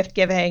 essentially gift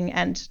giving.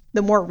 And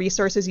the more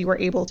resources you were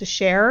able to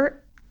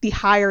share, the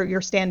higher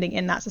your standing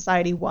in that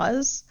society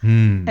was.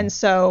 And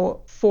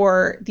so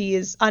for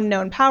these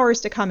unknown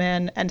powers to come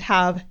in and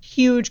have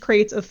huge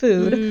crates of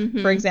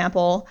food, for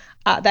example,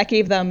 that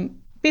gave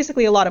them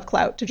basically a lot of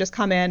clout to just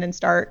come in and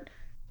start,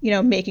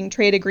 making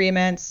trade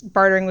agreements,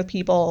 bartering with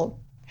people,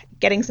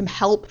 getting some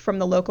help from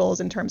the locals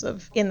in terms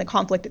of in the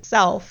conflict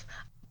itself.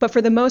 But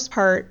for the most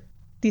part,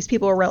 these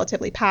people were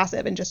relatively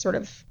passive and just sort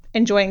of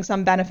enjoying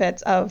some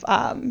benefits of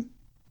the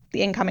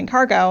incoming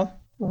cargo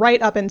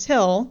right up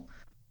until,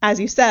 as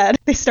you said,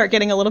 they start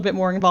getting a little bit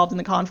more involved in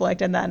the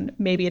conflict, and then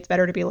maybe it's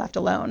better to be left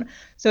alone.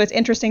 So it's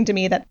interesting to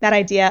me that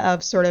idea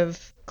of sort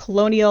of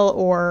colonial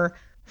or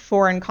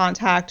foreign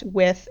contact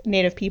with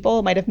native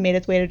people might have made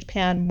its way to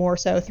Japan more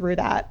so through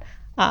that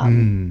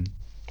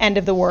end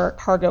of the war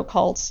cargo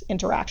cult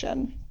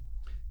interaction.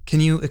 Can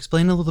you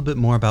explain a little bit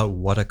more about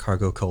what a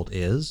cargo cult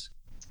is?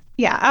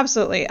 Yeah,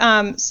 absolutely.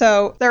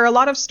 So there are a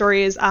lot of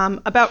stories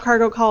about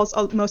cargo cults.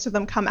 Most of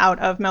them come out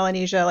of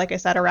Melanesia, like I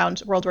said,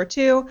 around World War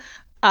II.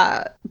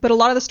 But a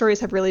lot of the stories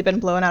have really been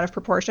blown out of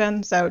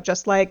proportion. So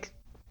just like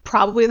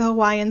probably the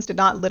Hawaiians did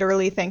not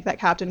literally think that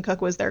Captain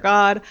Cook was their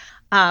god,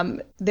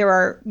 there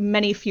are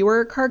many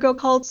fewer cargo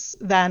cults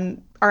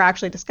than are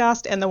actually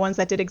discussed. And the ones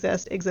that did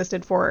exist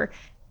existed for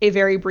a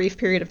very brief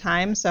period of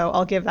time. So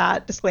I'll give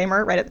that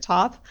disclaimer right at the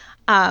top.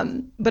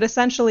 But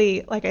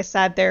essentially, like I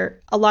said,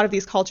 a lot of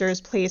these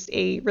cultures placed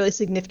a really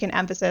significant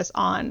emphasis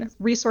on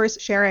resource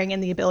sharing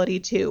and the ability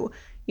to,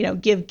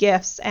 give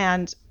gifts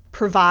and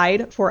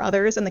provide for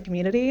others in the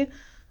community.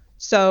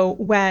 So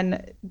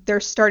when there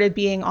started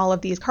being all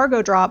of these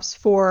cargo drops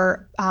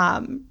for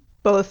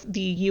both the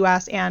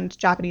US and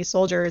Japanese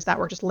soldiers that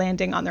were just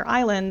landing on their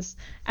islands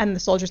and the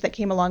soldiers that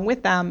came along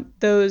with them,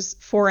 those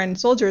foreign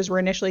soldiers were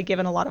initially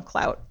given a lot of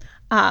clout.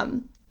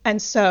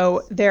 And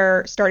so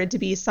there started to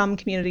be some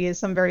communities,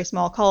 some very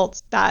small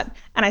cults that,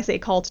 and I say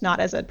cult not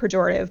as a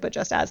pejorative, but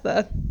just as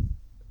the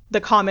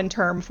common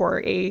term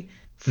for a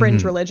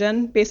fringe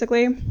religion,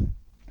 basically.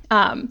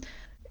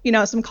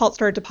 Some cults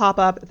started to pop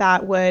up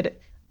that would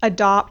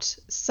adopt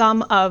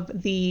some of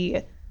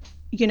the,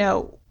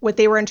 what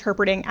they were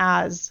interpreting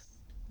as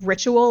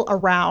ritual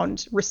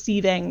around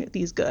receiving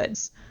these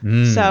goods.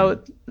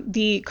 So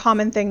the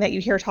common thing that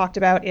you hear talked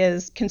about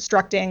is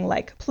constructing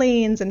like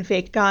planes and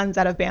fake guns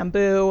out of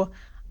bamboo,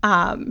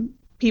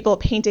 people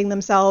painting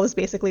themselves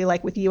basically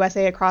like with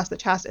USA across the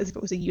chest as if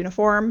it was a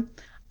uniform,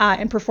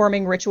 and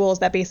performing rituals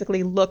that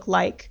basically look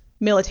like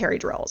military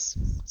drills.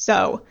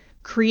 So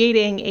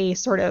creating a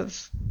sort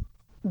of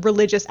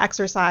religious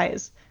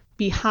exercise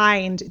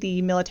behind the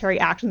military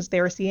actions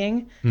they were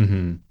seeing,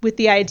 with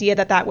the idea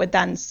that would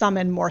then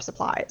summon more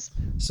supplies.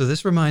 So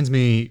this reminds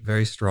me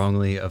very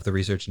strongly of the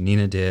research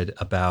Nina did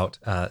about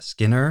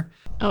Skinner.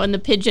 Oh, and the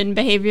pigeon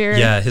behavior.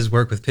 Yeah, his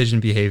work with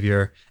pigeon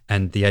behavior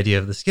and the idea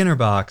of the Skinner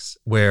box,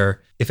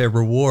 where if a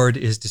reward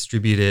is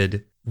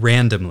distributed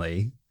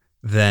randomly,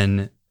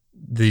 then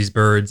these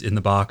birds in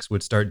the box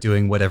would start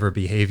doing whatever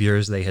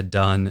behaviors they had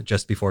done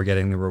just before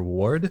getting the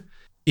reward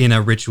in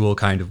a ritual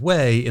kind of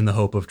way in the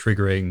hope of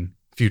triggering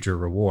future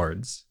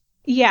rewards.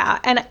 Yeah,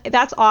 and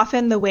that's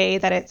often the way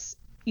that it's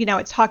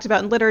talked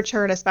about in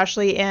literature and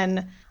especially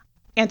in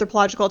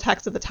anthropological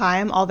texts of the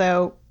time,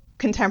 although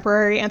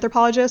contemporary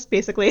anthropologists,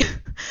 basically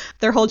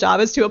their whole job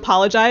is to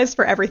apologize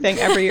for everything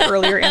every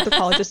earlier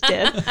anthropologist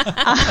did,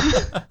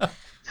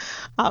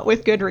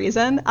 with good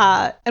reason.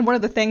 And one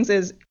of the things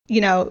is,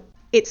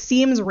 it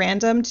seems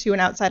random to an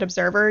outside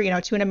observer,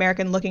 to an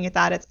American looking at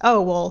that, it's,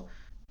 oh, well,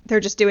 they're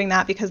just doing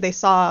that because they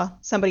saw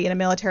somebody in a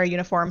military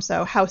uniform.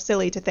 So how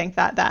silly to think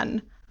that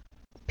then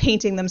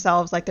painting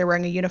themselves like they're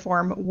wearing a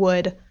uniform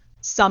would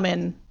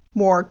summon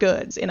more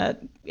goods in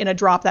a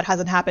drop that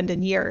hasn't happened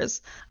in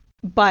years.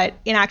 But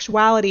in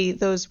actuality,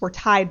 those were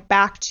tied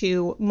back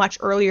to much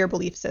earlier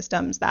belief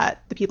systems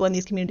that the people in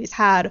these communities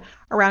had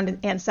around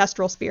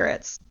ancestral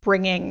spirits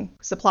bringing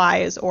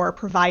supplies or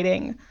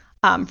providing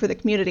for the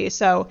community.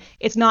 So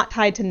it's not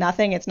tied to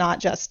nothing. It's not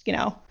just,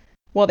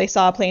 well, they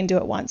saw a plane do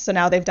it once, so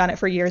now they've done it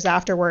for years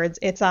afterwards.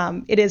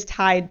 It is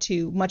tied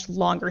to much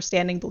longer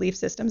standing belief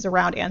systems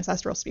around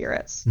ancestral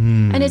spirits.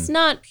 And it's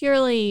not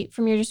purely,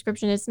 from your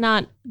description, it's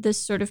not this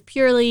sort of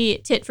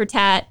purely tit for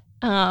tat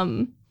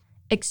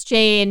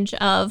exchange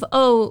of,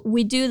 oh,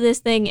 we do this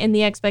thing in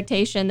the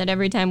expectation that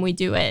every time we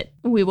do it,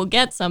 we will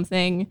get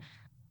something.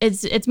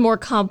 It's more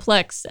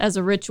complex as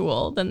a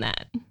ritual than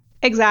that.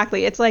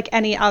 Exactly. It's like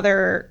any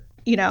other,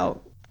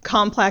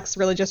 complex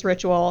religious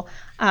ritual.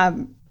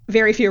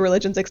 Very few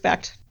religions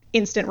expect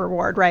instant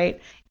reward, right?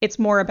 It's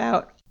more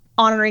about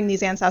honoring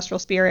these ancestral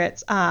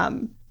spirits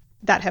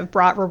that have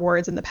brought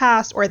rewards in the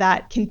past or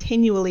that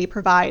continually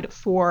provide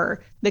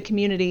for the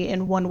community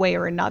in one way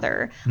or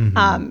another.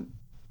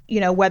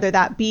 Whether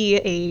that be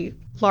a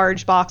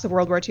large box of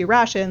World War II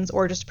rations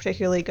or just a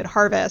particularly good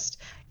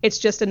harvest, it's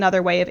just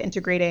another way of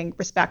integrating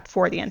respect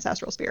for the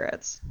ancestral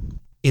spirits.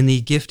 In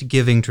the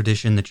gift-giving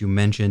tradition that you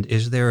mentioned,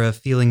 is there a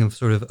feeling of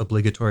sort of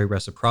obligatory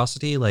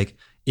reciprocity? Like,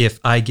 if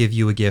I give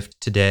you a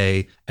gift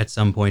today, at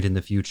some point in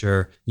the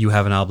future, you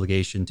have an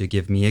obligation to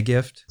give me a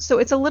gift? So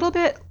it's a little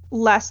bit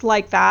less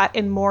like that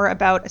and more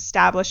about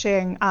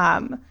establishing,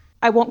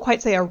 I won't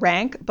quite say a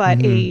rank,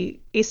 but a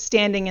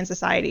standing in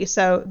society.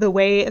 So the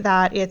way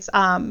that it's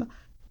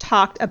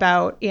talked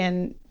about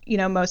in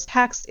most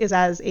texts is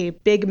as a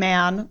big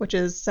man, which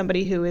is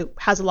somebody who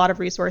has a lot of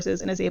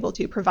resources and is able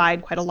to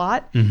provide quite a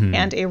lot,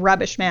 and a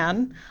rubbish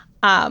man,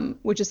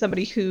 which is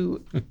somebody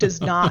who does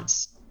not,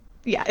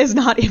 is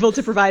not able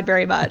to provide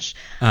very much.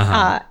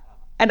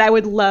 And I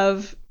would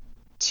love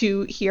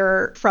to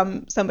hear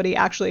from somebody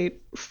actually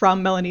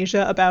from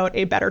Melanesia about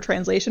a better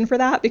translation for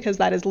that, because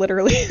that is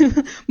literally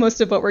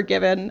most of what we're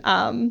given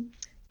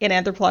in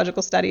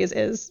anthropological studies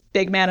is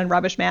big man and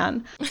rubbish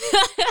man.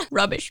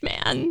 Rubbish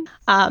man.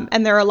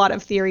 And there are a lot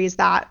of theories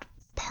that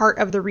part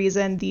of the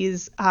reason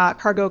these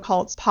cargo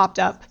cults popped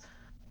up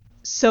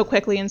so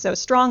quickly and so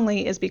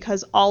strongly is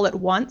because all at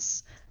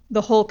once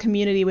the whole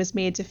community was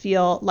made to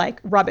feel like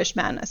rubbish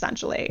men,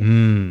 essentially,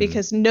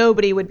 because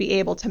nobody would be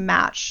able to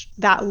match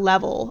that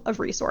level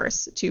of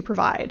resource to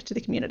provide to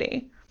the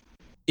community.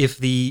 If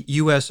the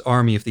U.S.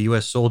 Army, if the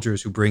U.S.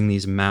 soldiers who bring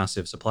these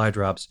massive supply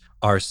drops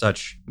are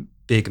such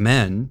big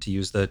men, to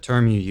use the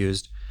term you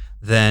used,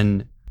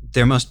 then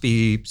there must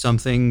be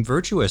something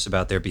virtuous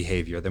about their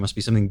behavior. There must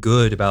be something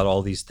good about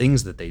all these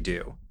things that they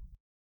do.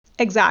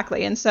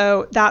 Exactly. And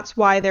so that's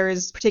why there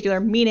is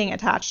particular meaning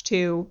attached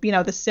to,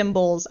 the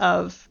symbols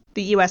of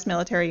the U.S.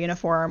 military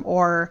uniform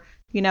or,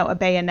 a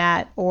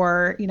bayonet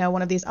or,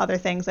 one of these other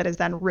things that is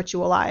then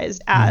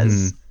ritualized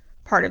as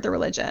part of the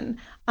religion.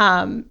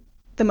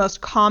 The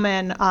most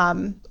common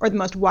or the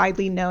most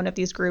widely known of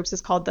these groups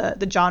is called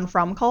the John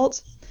Frum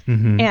cult.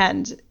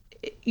 And,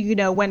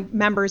 when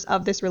members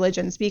of this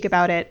religion speak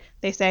about it,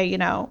 they say,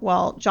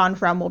 well, John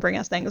Frum will bring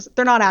us things.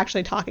 They're not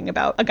actually talking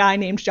about a guy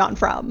named John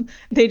Frum.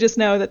 They just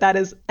know that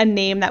is a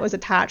name that was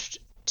attached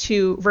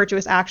to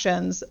virtuous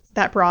actions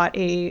that brought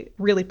a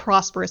really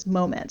prosperous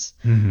moment.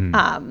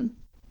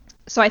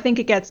 So I think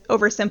it gets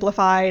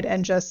oversimplified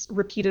and just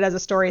repeated as a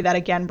story that,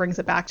 again, brings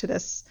it back to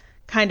this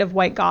kind of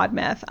white god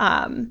myth.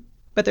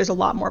 But there's a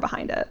lot more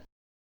behind it.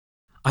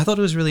 I thought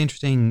it was really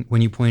interesting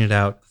when you pointed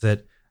out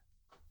that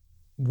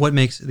what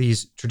makes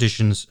these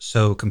traditions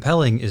so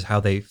compelling is how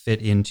they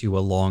fit into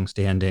a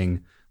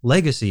long-standing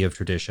legacy of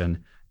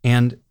tradition.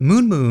 And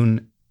Moon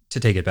Moon,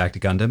 to take it back to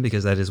Gundam,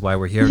 because that is why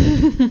we're here,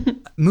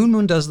 Moon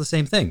Moon does the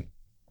same thing.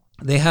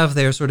 They have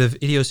their sort of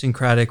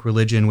idiosyncratic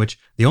religion, which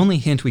the only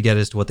hint we get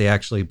as to what they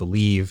actually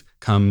believe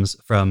comes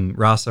from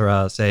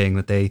Rasara saying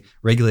that they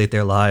regulate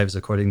their lives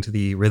according to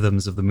the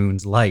rhythms of the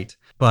moon's light.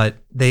 But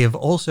they have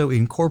also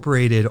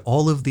incorporated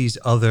all of these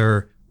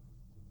other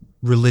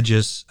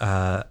religious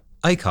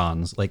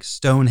icons like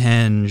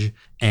Stonehenge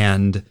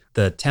and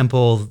the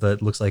temple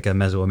that looks like a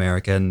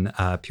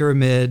Mesoamerican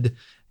pyramid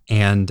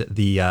and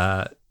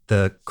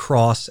the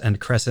cross and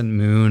crescent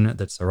moon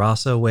that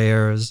Sarasa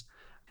wears,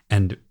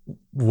 and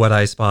what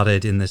I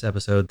spotted in this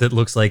episode that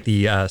looks like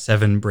the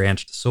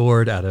seven-branched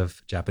sword out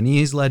of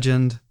Japanese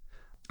legend.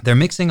 They're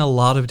mixing a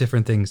lot of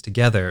different things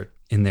together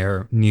in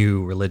their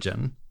new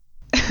religion.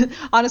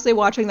 Honestly,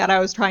 watching that, I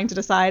was trying to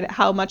decide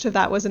how much of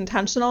that was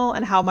intentional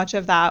and how much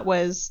of that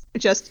was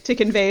just to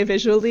convey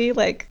visually,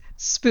 like,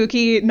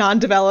 spooky,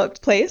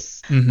 non-developed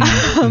place.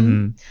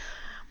 But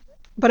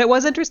it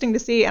was interesting to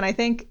see, and I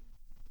think,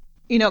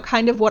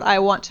 kind of what I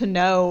want to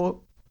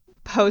know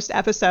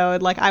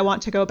post-episode, like, I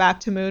want to go back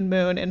to Moon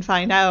Moon and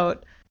find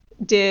out,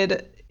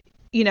 did,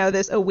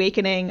 this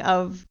awakening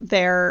of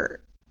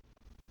their,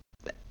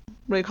 what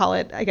do we call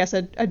it? I guess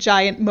a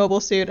giant mobile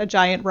suit, a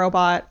giant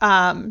robot,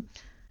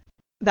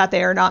 that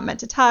they are not meant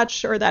to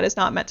touch or that is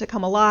not meant to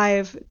come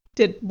alive.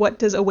 What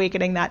does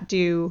awakening that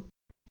do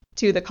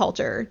to the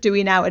culture? Do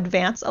we now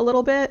advance a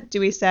little bit?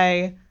 Do we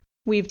say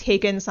we've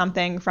taken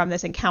something from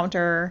this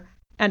encounter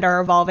and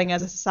are evolving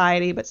as a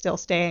society but still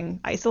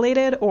staying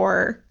isolated?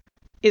 Or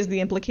is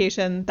the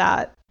implication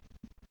that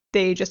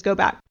they just go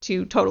back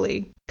to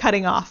totally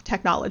cutting off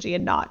technology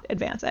and not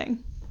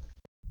advancing?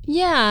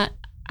 Yeah,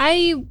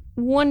 I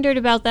wondered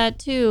about that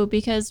too,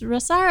 because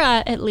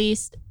Rasara, at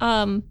least,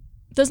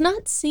 does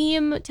not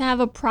seem to have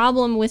a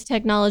problem with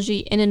technology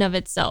in and of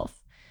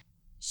itself.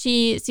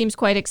 She seems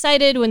quite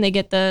excited when they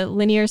get the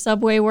linear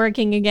subway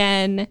working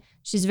again.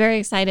 She's very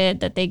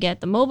excited that they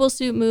get the mobile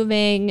suit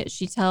moving.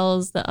 She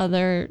tells the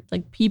other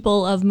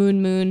people of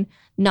Moon Moon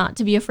not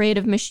to be afraid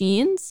of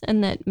machines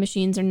and that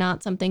machines are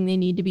not something they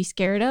need to be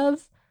scared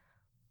of.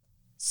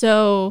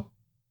 So,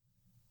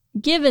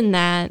 given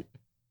that,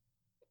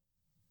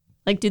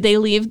 do they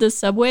leave the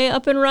subway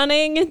up and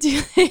running?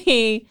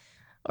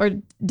 Or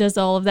does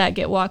all of that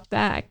get walked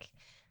back?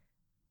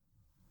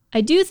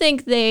 I do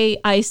think they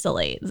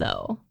isolate,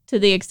 though, to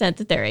the extent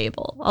that they're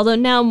able. Although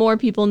now more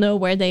people know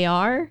where they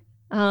are.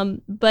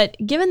 But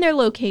given their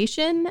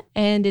location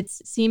and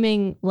its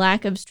seeming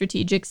lack of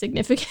strategic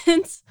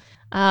significance,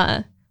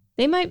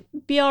 they might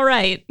be all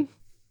right.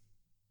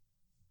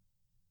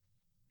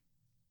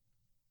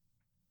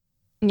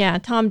 Yeah,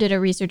 Tom did a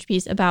research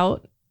piece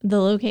about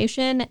the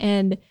location,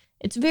 and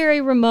it's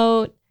very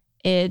remote.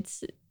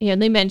 It's,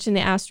 they mentioned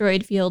the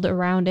asteroid field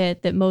around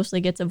it that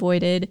mostly gets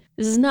avoided.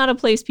 This is not a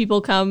place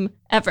people come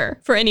ever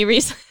for any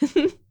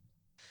reason.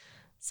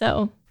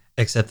 So.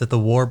 Except that the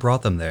war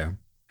brought them there.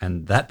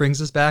 And that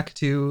brings us back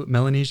to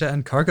Melanesia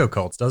and cargo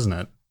cults, doesn't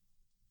it?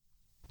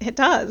 It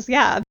does,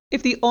 yeah.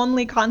 If the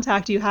only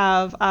contact you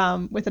have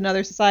with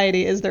another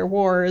society is their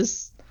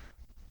wars,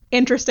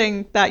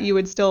 interesting that you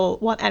would still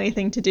want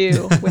anything to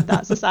do with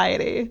that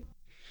society.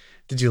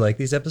 Did you like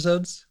these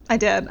episodes? I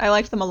did. I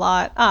liked them a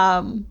lot.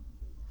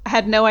 I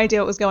had no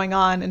idea what was going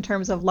on in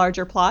terms of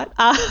larger plot,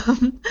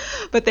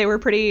 but they were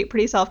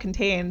pretty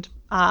self-contained.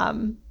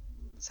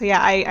 So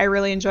yeah, I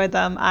really enjoyed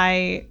them.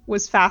 I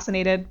was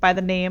fascinated by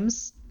the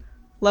names.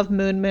 Love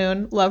Moon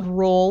Moon. Love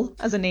Roll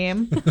as a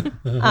name.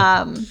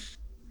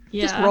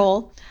 Just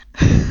roll.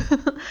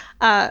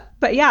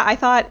 But yeah, I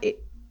thought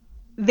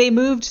they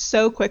moved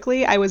so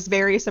quickly. I was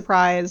very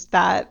surprised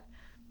that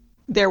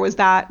there was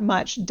that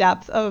much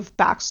depth of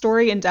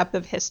backstory and depth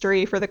of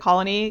history for the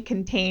colony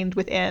contained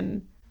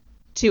within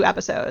 2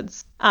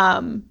 episodes.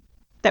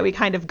 That we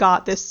kind of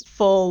got this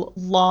full,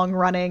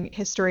 long-running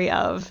history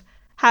of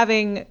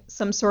having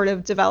some sort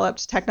of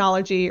developed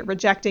technology,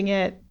 rejecting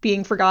it,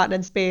 being forgotten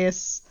in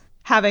space,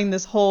 having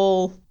this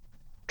whole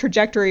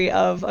trajectory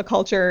of a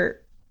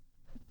culture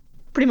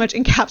pretty much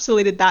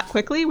encapsulated that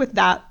quickly with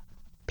that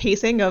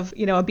pacing of,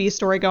 a B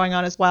story going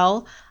on as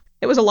well.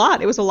 It was a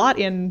lot. It was a lot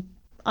in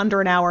under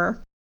an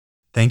hour.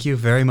 Thank you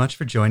very much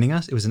for joining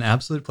us. It was an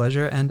absolute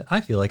pleasure, and I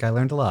feel like I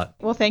learned a lot.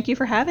 Well, thank you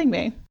for having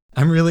me.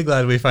 I'm really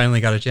glad we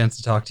finally got a chance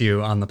to talk to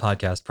you on the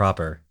podcast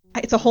proper.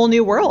 It's a whole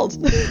new world.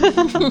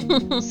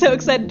 So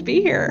excited to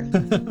be here.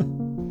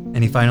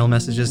 Any final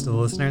messages to the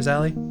listeners,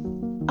 Allie?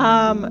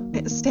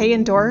 Stay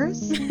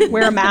indoors,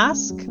 wear a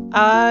mask,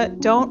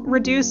 don't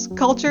reduce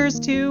cultures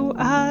to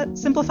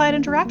simplified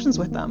interactions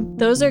with them.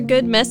 Those are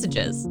good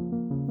messages.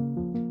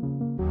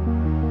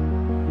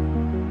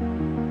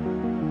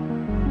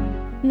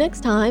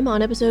 Next time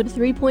on episode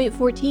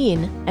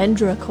 3.14,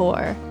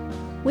 Endrakor,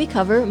 we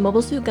cover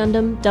Mobile Suit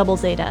Gundam Double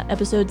Zeta,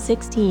 episode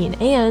 16,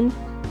 and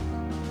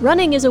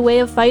running is a way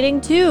of fighting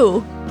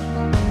too.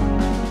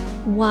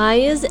 Why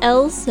is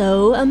L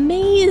so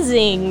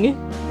amazing?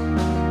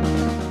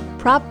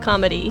 Prop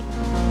comedy.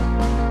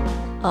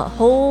 A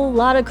whole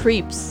lot of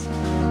creeps.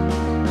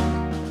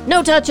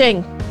 No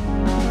touching!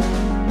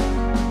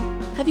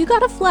 Have you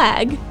got a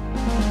flag?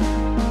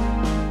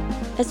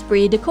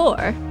 Esprit de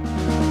corps.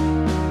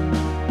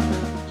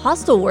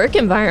 Hostile work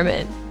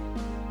environment.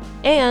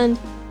 And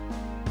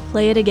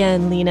play it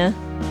again, Lena.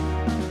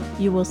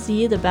 You will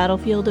see the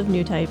battlefield of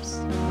new types.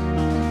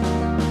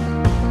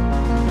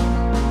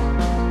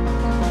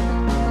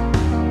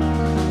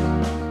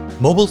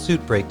 Mobile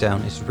Suit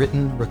Breakdown is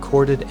written,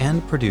 recorded,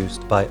 and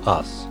produced by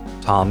us,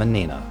 Tom and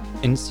Nina,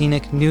 in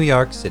scenic New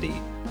York City,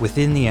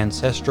 within the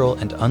ancestral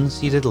and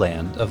unceded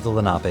land of the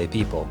Lenape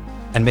people,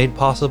 and made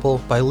possible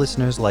by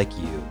listeners like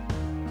you.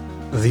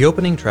 The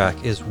opening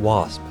track is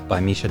Wasp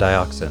by Misha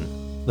Dioxin.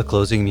 The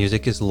closing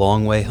music is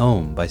Long Way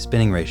Home by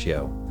Spinning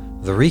Ratio.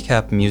 The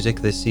recap music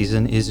this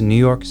season is New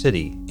York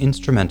City,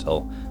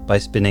 Instrumental by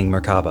Spinning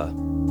Merkaba.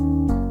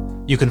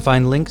 You can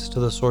find links to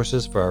the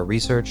sources for our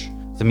research,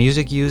 the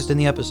music used in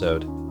the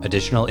episode,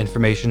 additional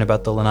information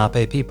about the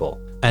Lenape people,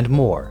 and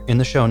more in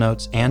the show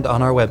notes and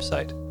on our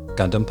website,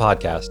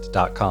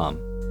 GundamPodcast.com.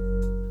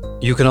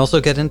 You can also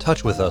get in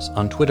touch with us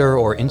on Twitter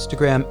or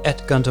Instagram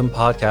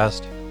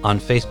 @GundamPodcast, on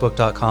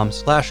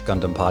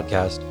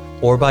Facebook.com/GundamPodcast,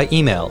 or by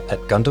email at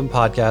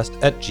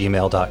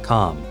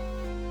GundamPodcast@gmail.com.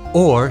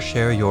 Or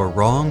share your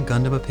wrong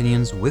Gundam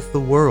opinions with the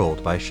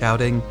world by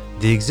shouting,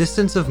 "The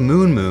existence of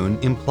Moon Moon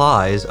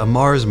implies a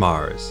Mars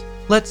Mars.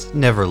 Let's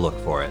never look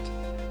for it."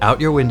 Out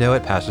your window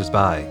at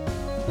passersby.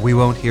 We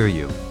won't hear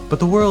you, but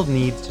the world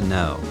needs to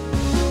know.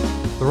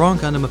 The wrong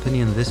Gundam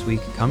opinion this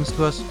week comes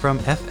to us from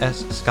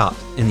FS Scott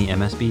in the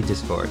MSB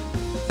Discord.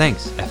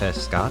 Thanks,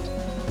 FS Scott.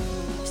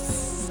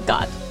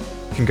 Scott.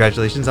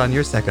 Congratulations on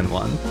your second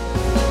one.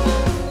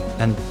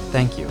 And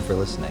thank you for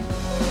listening.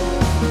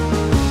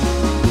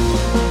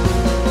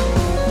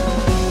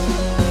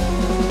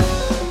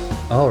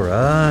 All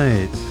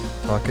right,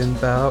 talking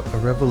about a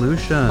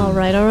revolution. All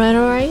right. All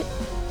right.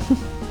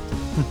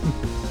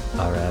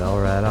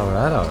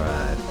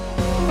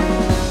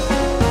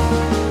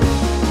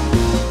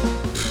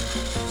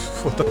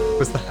 What the f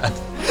was that?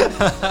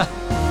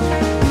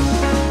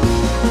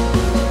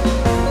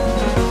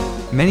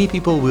 Many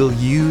people will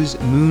use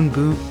Moon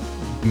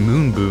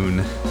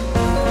Boon.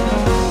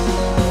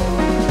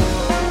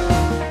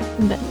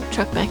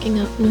 Truck backing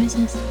up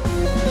noises.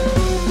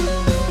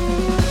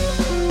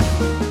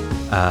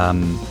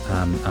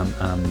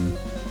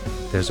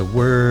 There's a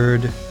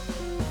word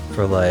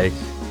for like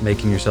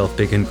making yourself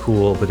big and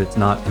cool, but it's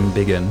not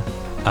embiggen.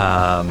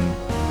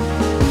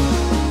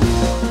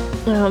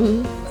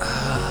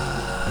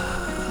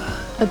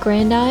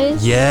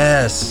 Aggrandize?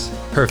 Yes!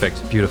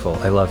 Perfect. Beautiful.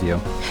 I love you.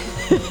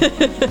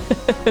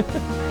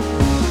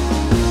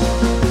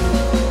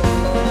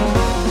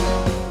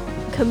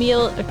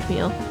 Camille.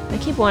 I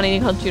keep wanting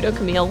to call Judo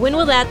Camille. When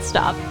will that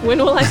stop? When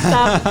will I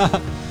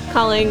stop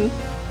calling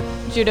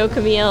Judo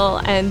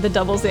Camille and the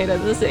Double Zeta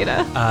the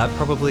Zeta?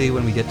 Probably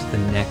when we get to the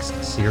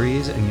next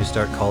series and you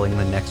start calling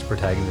the next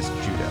protagonist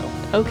Judo.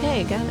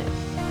 Okay, got it.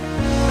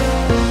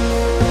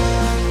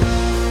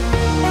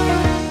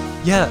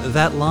 Yeah,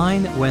 that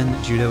line when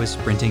Judo is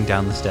sprinting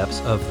down the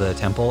steps of the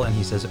temple and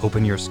he says,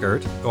 "Open your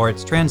skirt," or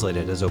it's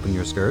translated as "open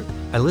your skirt."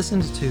 I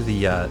listened to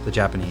the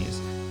Japanese,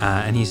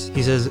 and he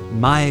says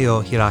 "mae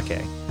o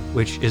hirake,"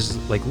 which is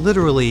like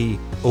literally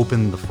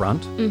open the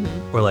front,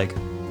 or like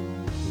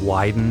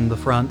widen the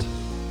front.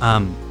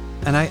 And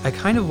I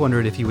kind of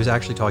wondered if he was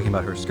actually talking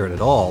about her skirt at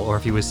all, or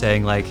if he was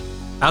saying like,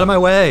 "Out of my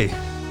way."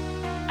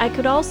 I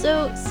could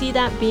also see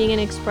that being an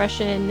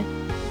expression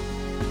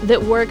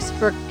that works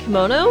for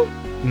kimono.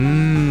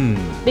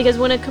 Because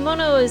when a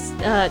kimono is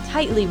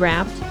tightly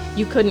wrapped,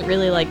 you couldn't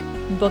really like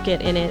book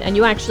it in it, and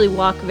you actually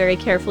walk very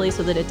carefully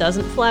so that it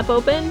doesn't flap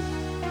open.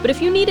 But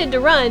if you needed to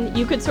run,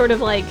 you could sort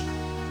of like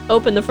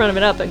open the front of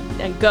it up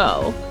and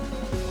go.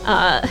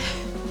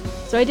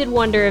 So I did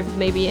wonder if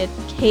maybe it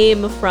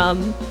came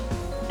from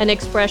an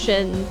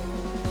expression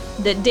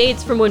that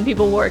dates from when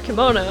people wore a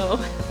kimono.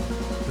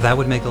 That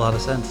would make a lot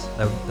of sense.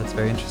 That's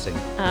very interesting.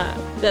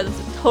 That's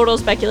total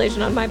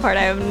speculation on my part.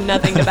 I have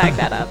nothing to back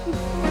that up.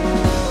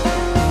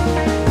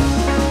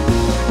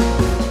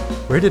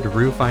 Where did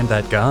Rue find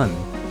that gun?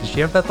 Did she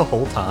have that the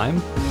whole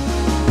time?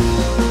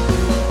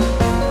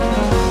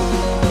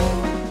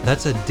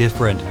 That's a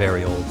different,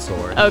 very old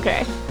sword.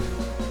 Okay.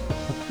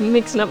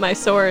 Mixing up my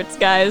swords,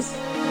 guys.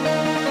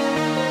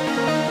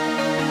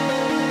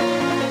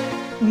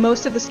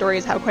 Most of the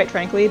stories have, quite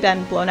frankly,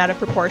 been blown out of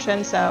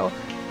proportion, so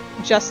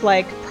just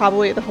like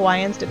probably the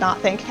Hawaiians did not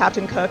think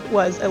Captain Cook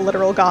was a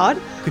literal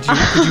god. Could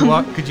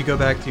you go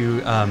back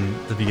to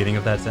the beginning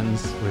of that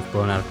sentence with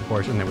blown out of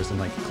proportion? There was some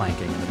like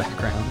clanking in the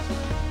background.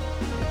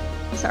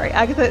 Sorry,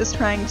 Agatha is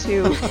trying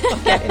to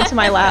get into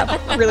my lap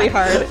really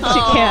hard.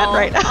 She can't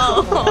right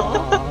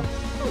now.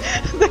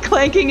 The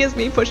clanking is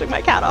me pushing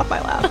my cat off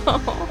my lap.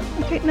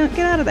 Okay, no,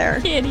 get out of there.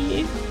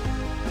 Kitty.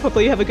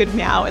 Hopefully you have a good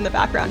meow in the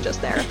background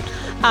just there.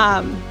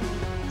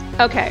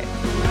 Okay,